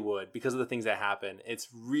really would, because of the things that happen. It's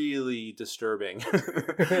really disturbing.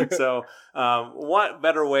 So, what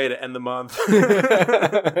better way to end the month?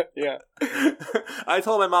 Yeah. I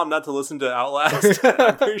told my mom not to listen to Outlast.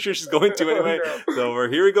 I'm pretty sure she's going to anyway. So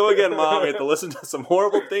here we go again, Mom. We have to listen to some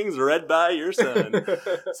horrible things read by your son.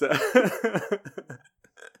 So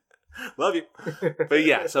love you. But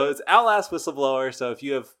yeah, so it's Outlast Whistleblower. So if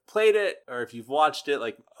you have played it or if you've watched it,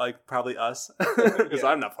 like probably us, because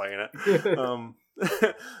I'm not playing it,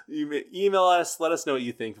 you email us, let us know what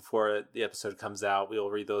you think before the episode comes out. We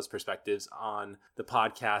will read those perspectives on the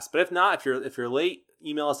podcast. But if not, if you're late,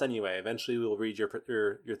 email us anyway. Eventually we will read your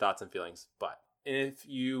thoughts and feelings. But if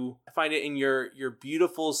you find it in your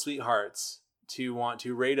beautiful sweethearts to want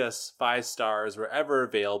to rate us 5 stars wherever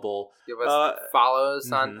available. Give us follows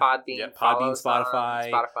on Podbean. Yeah, Podbean, Spotify,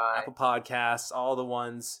 Apple Podcasts, all the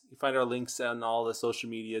ones. You find our links on all the social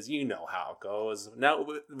medias. You know how it goes. Now,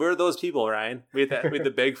 we're those people, Ryan. We have to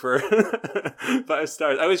beg for 5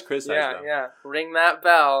 stars. I always criticize them. Yeah. Ring that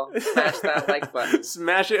bell. Smash that like button.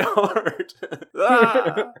 Smash it hard.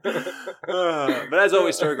 But as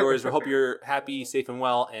always, storygoers, we hope you're happy, safe, and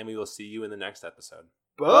well, and we will see you in the next episode.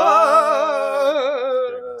 Bye.